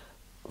to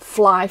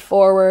fly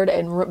forward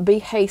and be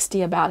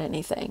hasty about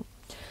anything.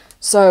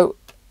 So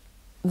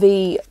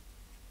the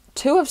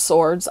Two of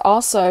Swords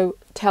also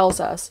tells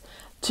us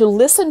to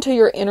listen to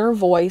your inner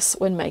voice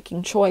when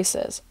making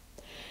choices.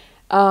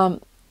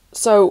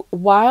 So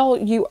while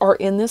you are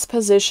in this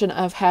position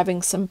of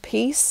having some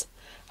peace,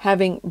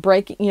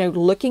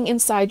 looking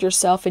inside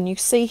yourself, and you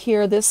see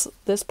here this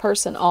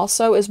person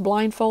also is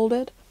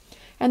blindfolded,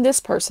 and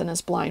this person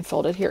is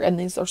blindfolded here, and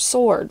these are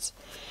swords.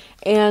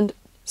 And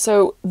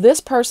so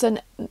this person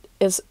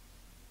is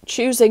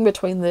choosing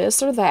between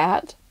this or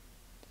that.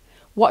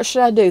 What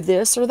should I do,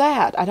 this or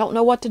that? I don't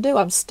know what to do.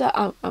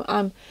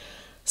 I'm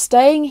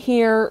staying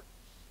here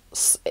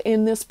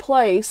in this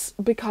place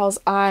because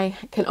I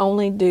can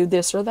only do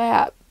this or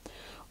that.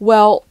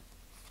 Well,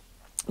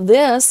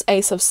 this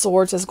Ace of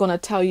Swords is going to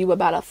tell you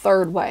about a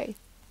third way.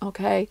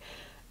 Okay?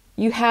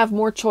 You have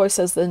more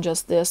choices than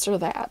just this or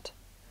that.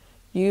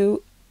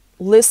 You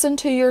listen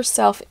to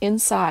yourself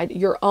inside.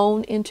 Your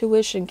own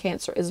intuition,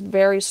 Cancer, is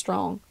very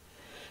strong.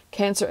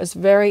 Cancer is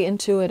very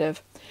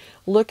intuitive.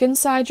 Look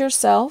inside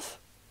yourself.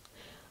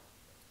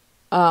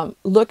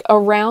 Look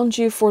around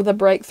you for the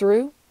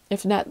breakthrough,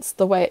 if that's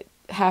the way it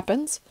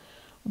happens.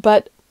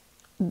 But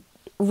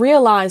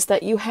realize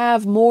that you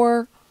have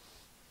more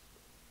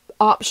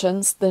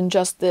options than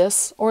just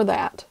this or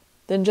that,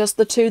 than just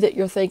the two that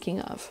you're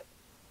thinking of.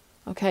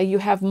 Okay, you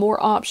have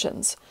more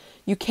options.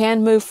 You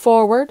can move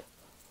forward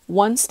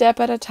one step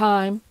at a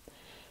time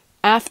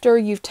after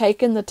you've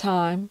taken the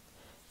time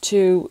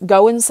to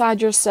go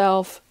inside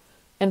yourself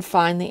and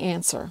find the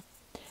answer.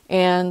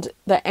 And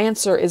the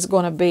answer is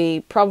going to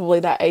be probably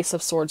that Ace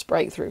of Swords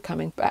breakthrough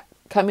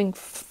coming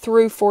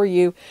through for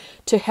you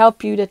to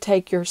help you to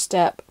take your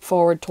step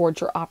forward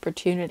towards your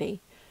opportunity,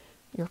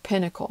 your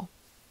pinnacle.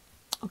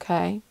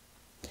 Okay?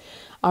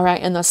 All right,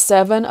 and the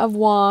Seven of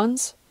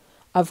Wands,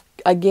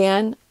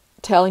 again,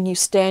 telling you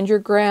stand your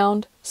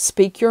ground,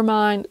 speak your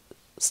mind,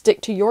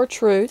 stick to your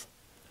truth,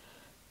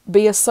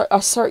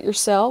 assert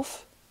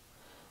yourself.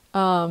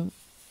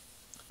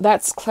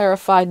 That's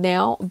clarified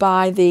now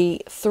by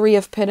the Three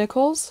of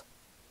Pentacles.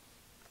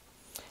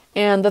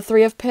 And the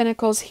Three of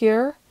Pentacles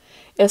here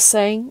is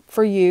saying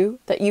for you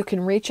that you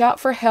can reach out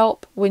for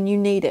help when you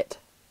need it.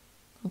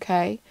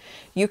 Okay?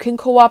 You can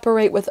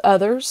cooperate with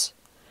others,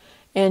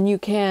 and you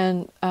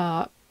can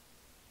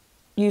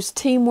use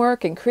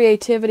teamwork and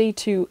creativity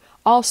to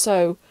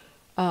also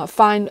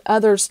find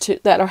others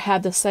that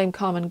have the same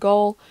common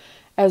goal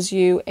as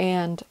you,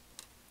 and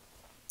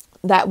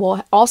that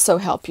will also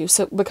help you.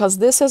 So because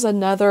this is in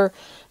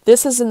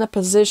the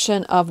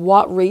position of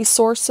what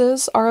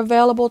resources are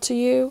available to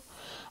you.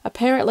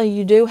 Apparently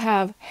you do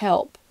have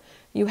help.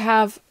 You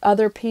have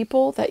other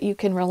people that you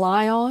can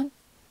rely on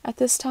at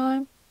this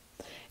time,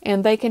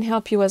 and they can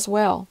help you as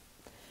well.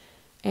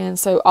 And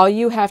so all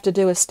you have to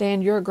do is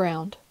stand your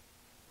ground,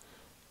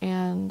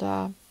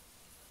 and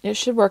it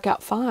should work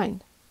out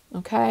fine.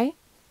 Okay?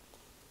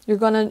 You're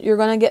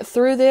gonna get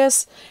through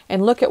this,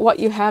 and look at what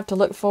you have to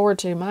look forward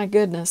to. My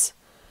goodness.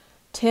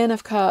 10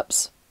 of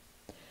Cups.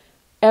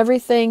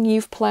 Everything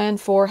you've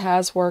planned for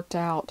has worked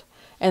out.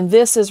 And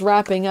this is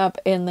wrapping up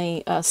in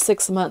the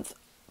 6-month.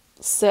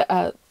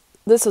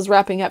 This is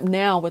wrapping up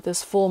now with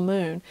this full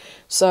moon.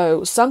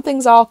 So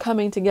something's all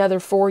coming together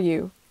for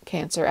you,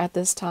 Cancer, at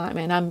this time.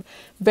 And I'm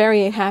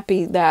very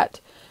happy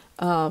that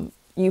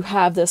you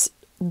have this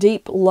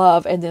deep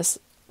love and this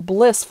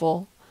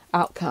blissful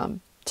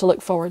outcome to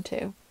look forward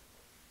to.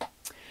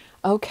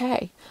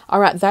 Okay. All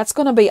right. That's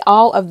going to be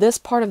all of this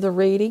part of the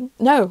reading.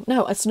 No,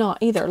 it's not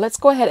either. Let's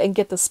go ahead and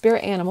get the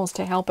spirit animals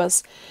to help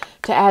us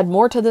to add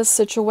more to this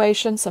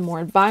situation, some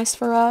more advice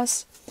for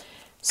us.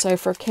 So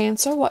for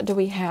Cancer, what do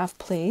we have,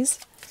 please,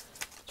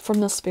 from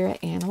the spirit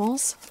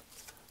animals?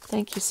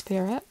 Thank you,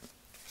 Spirit.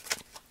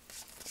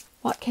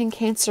 What can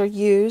Cancer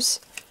use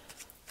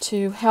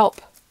to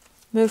help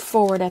move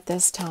forward at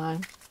this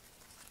time?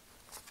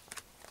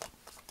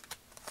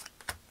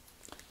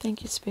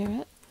 Thank you,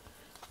 Spirit.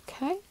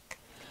 Okay.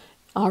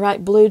 All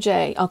right, Blue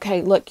Jay.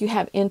 Okay, look, you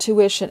have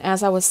intuition.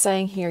 As I was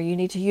saying here, you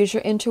need to use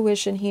your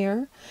intuition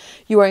here.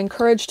 You are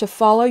encouraged to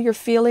follow your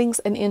feelings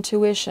and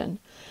intuition.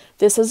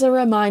 This is a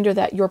reminder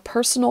that your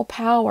personal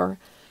power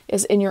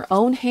is in your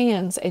own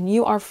hands, and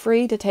you are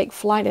free to take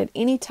flight at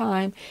any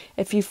time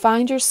if you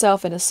find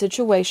yourself in a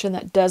situation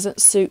that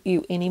doesn't suit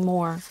you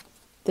anymore.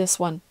 This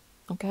one,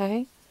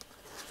 okay?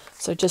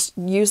 So just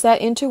use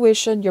that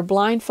intuition. You're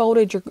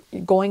blindfolded. You're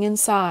going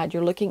inside.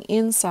 You're looking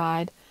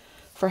inside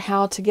for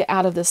how to get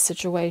out of this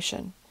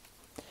situation.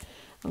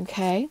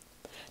 Okay.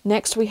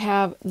 Next we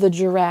have the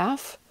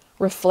Giraffe,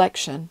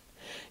 reflection.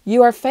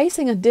 You are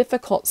facing a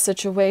difficult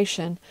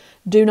situation.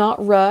 Do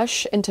not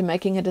rush into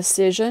making a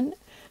decision.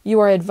 You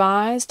are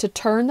advised to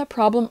turn the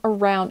problem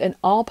around in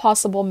all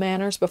possible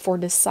manners before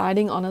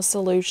deciding on a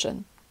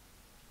solution.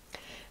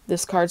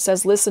 This card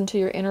says, listen to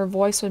your inner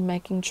voice when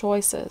making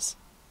choices.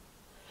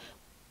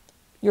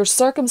 Your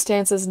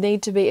circumstances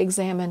need to be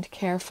examined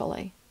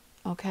carefully.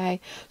 Okay,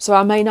 so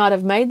I may not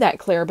have made that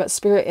clear, but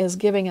Spirit is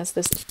giving us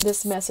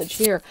this message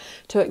here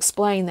to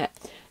explain that,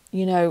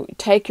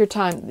 take your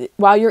time.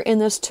 While you're in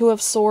this Two of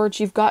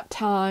Swords, you've got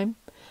time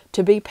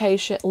to be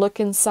patient, look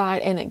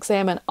inside, and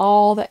examine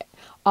all the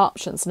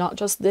options, not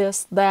just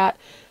this, that.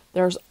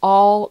 There's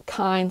all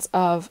kinds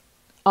of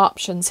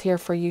options here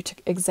for you to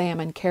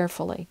examine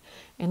carefully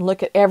and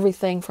look at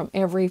everything from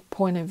every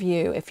point of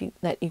view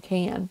that you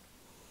can.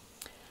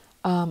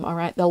 All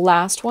right, the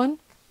last one,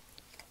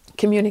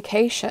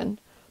 communication,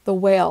 the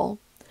Whale.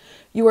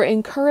 You are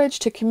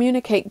encouraged to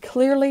communicate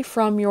clearly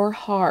from your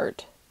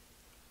heart.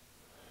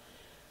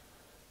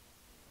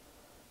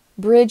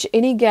 Bridge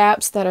any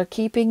gaps that are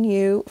keeping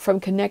you from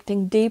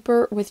connecting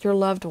deeper with your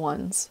loved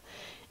ones.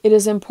 It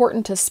is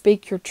important to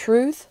speak your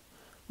truth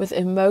with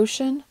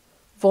emotion,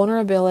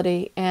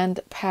 vulnerability, and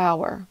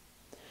power.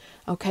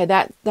 Okay,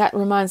 that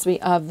reminds me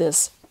of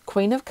this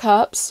Queen of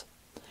Cups.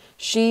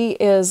 She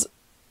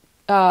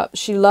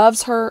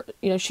loves her,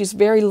 she's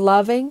very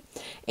loving,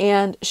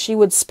 and she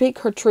would speak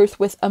her truth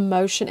with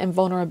emotion and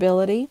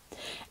vulnerability.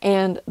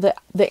 And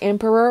the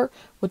Emperor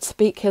would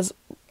speak his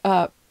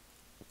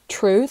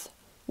truth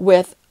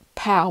with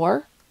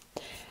power.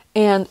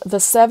 And the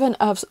Seven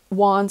of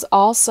Wands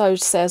also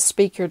says,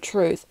 speak your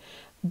truth.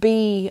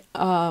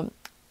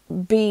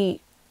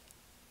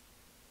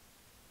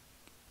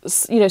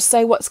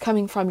 Say what's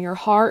coming from your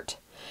heart.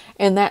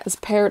 And that is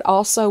paired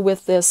also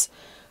with this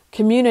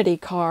community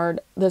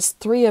card, this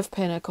Three of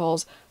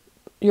Pentacles.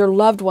 Your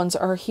loved ones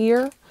are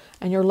here,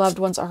 and your loved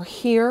ones are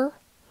here.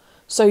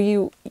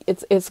 So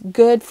it's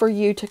good for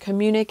you to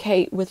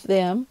communicate with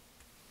them.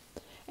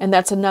 And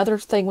that's another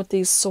thing with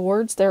these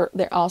swords.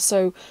 They're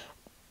also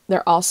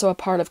a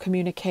part of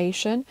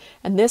communication.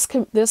 And this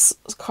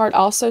card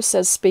also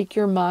says, speak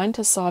your mind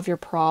to solve your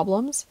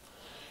problems.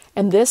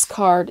 And this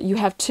card, you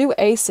have two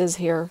aces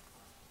here.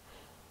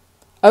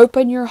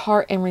 Open your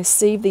heart and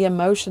receive the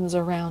emotions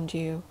around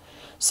you.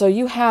 So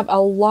you have a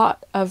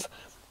lot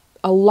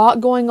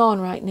going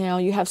on right now.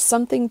 You have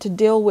something to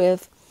deal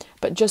with,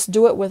 but just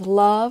do it with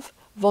love,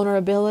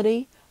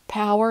 vulnerability,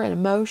 power, and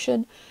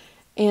emotion.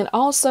 And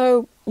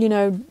also,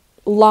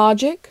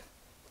 logic.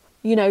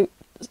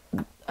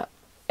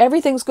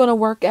 Everything's going to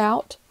work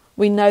out.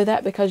 We know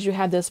that because you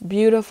have this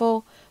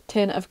beautiful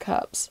Ten of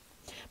Cups.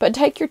 But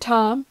take your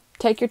time.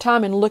 Take your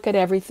time and look at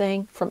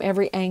everything from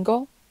every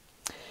angle.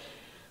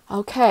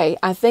 Okay,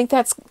 I think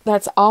that's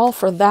all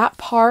for that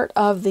part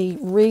of the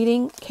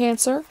reading,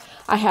 Cancer.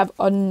 I have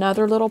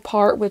another little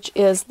part, which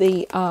is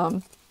the,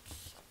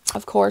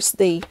 of course,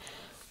 we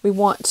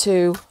want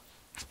to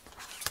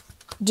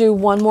do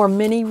one more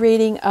mini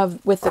reading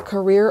with the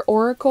career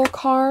oracle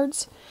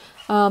cards.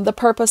 The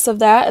purpose of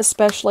that,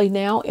 especially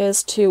now,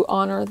 is to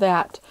honor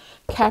that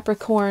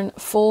Capricorn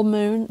full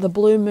moon, the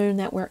blue moon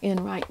that we're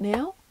in right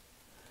now.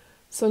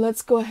 So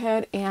let's go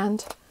ahead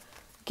and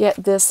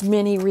get this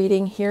mini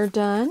reading here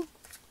done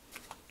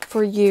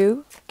for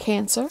you,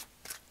 Cancer.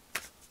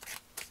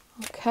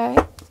 Okay,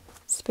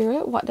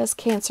 Spirit, what does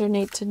Cancer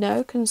need to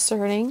know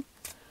concerning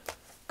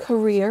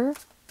career,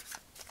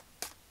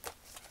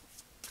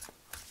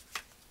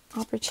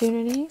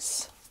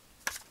 opportunities,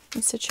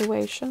 and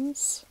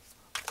situations?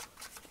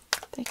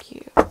 Thank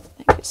you.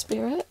 Thank you,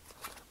 Spirit.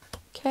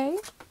 Okay.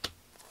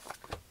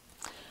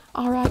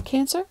 All right,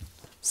 Cancer.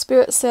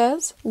 Spirit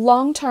says,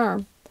 long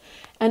term.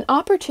 An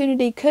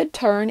opportunity could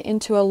turn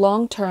into a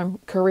long-term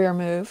career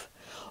move,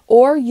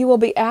 or you will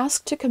be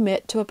asked to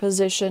commit to a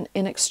position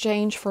in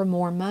exchange for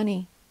more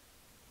money.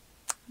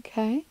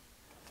 Okay.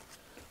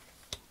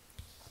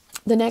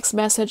 The next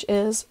message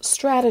is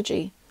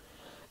strategy.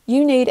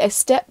 You need a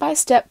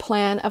step-by-step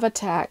plan of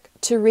attack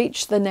to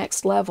reach the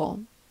next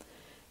level.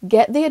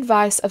 Get the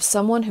advice of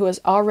someone who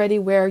is already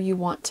where you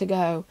want to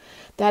go.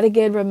 That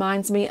again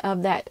reminds me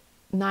of that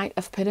Knight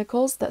of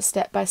Pentacles, that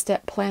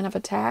step-by-step plan of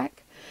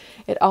attack.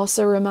 It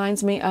also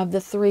reminds me of the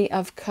Three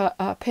of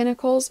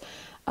Pentacles,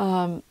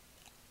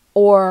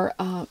 or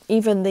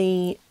even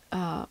the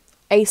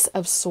Ace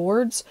of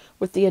Swords,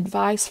 with the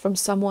advice from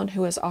someone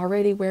who is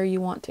already where you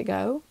want to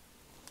go.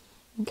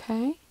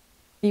 Okay?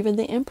 Even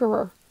the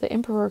Emperor. The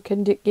Emperor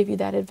can give you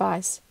that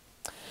advice.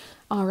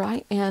 All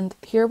right, and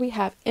here we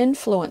have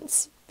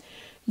influence.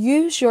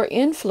 Use your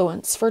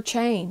influence for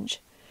change.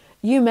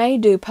 You may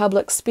do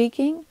public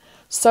speaking,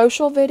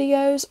 social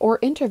videos, or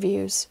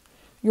interviews.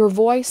 Your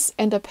voice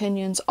and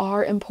opinions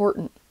are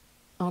important.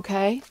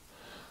 Okay?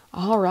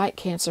 All right,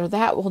 Cancer,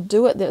 that will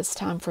do it this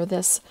time for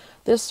this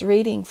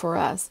reading for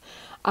us.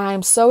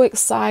 I'm so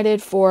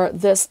excited for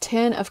this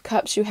 10 of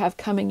Cups you have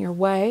coming your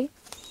way.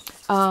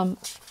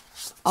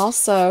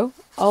 Also,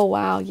 oh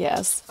wow,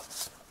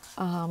 yes.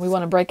 We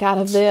want to break out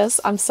of this.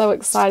 I'm so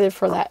excited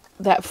for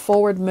that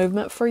forward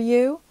movement for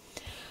you.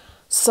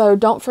 So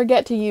don't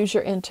forget to use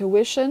your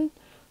intuition.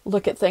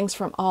 Look at things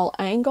from all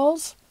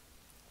angles.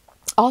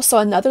 Also,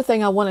 another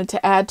thing I wanted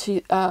to add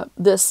to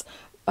this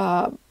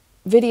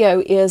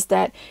video is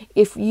that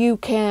if you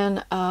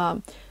can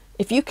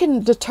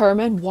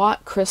determine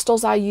what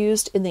crystals I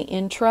used in the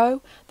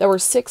intro, there were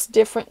 6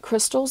 different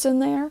crystals in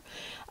there.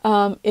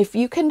 If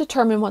you can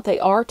determine what they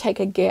are, take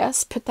a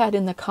guess, put that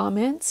in the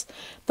comments.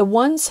 The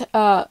ones,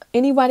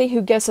 anybody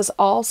who guesses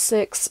all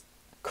 6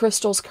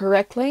 crystals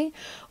correctly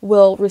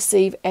will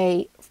receive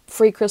a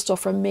free crystal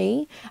from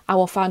me. I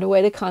will find a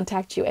way to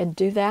contact you and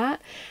do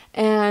that.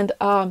 And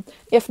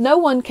if no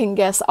one can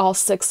guess all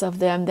 6 of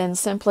them, then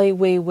simply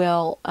we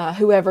will,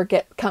 whoever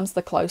comes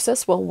the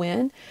closest will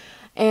win.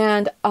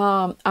 And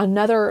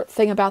another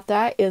thing about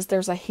that is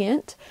there's a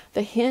hint.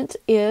 The hint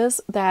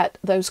is that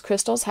those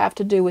crystals have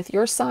to do with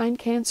your sign,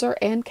 Cancer,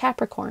 and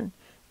Capricorn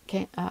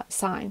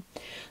sign.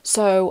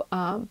 So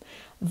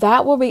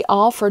that will be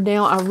all for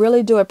now. I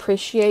really do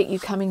appreciate you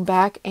coming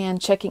back and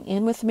checking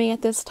in with me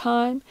at this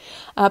time.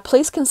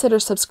 Please consider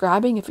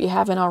subscribing if you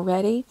haven't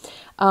already.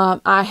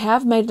 I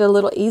have made it a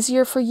little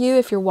easier for you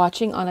if you're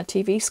watching on a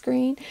TV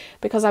screen,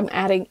 because I'm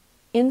adding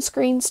end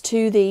screens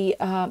to the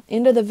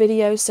end of the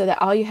video, so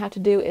that all you have to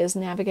do is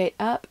navigate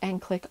up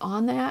and click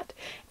on that,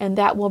 and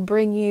that will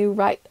bring you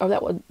right, or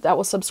that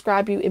will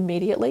subscribe you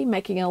immediately,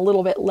 making it a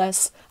little bit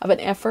less of an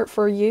effort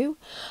for you.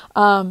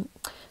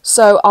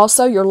 So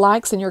also your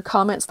likes and your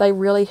comments, they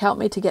really help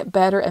me to get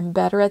better and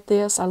better at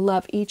this. I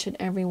love each and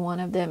every one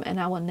of them, and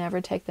I will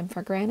never take them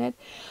for granted.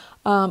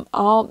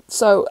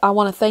 So I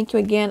want to thank you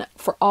again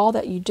for all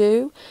that you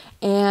do.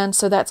 And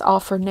so that's all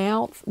for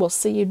now. We'll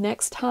see you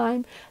next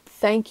time.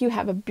 Thank you.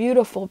 Have a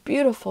beautiful,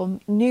 beautiful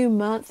new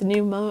month,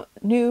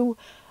 new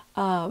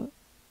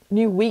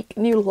week,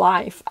 new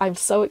life. I'm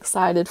so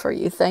excited for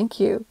you. Thank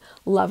you.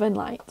 Love and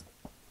light.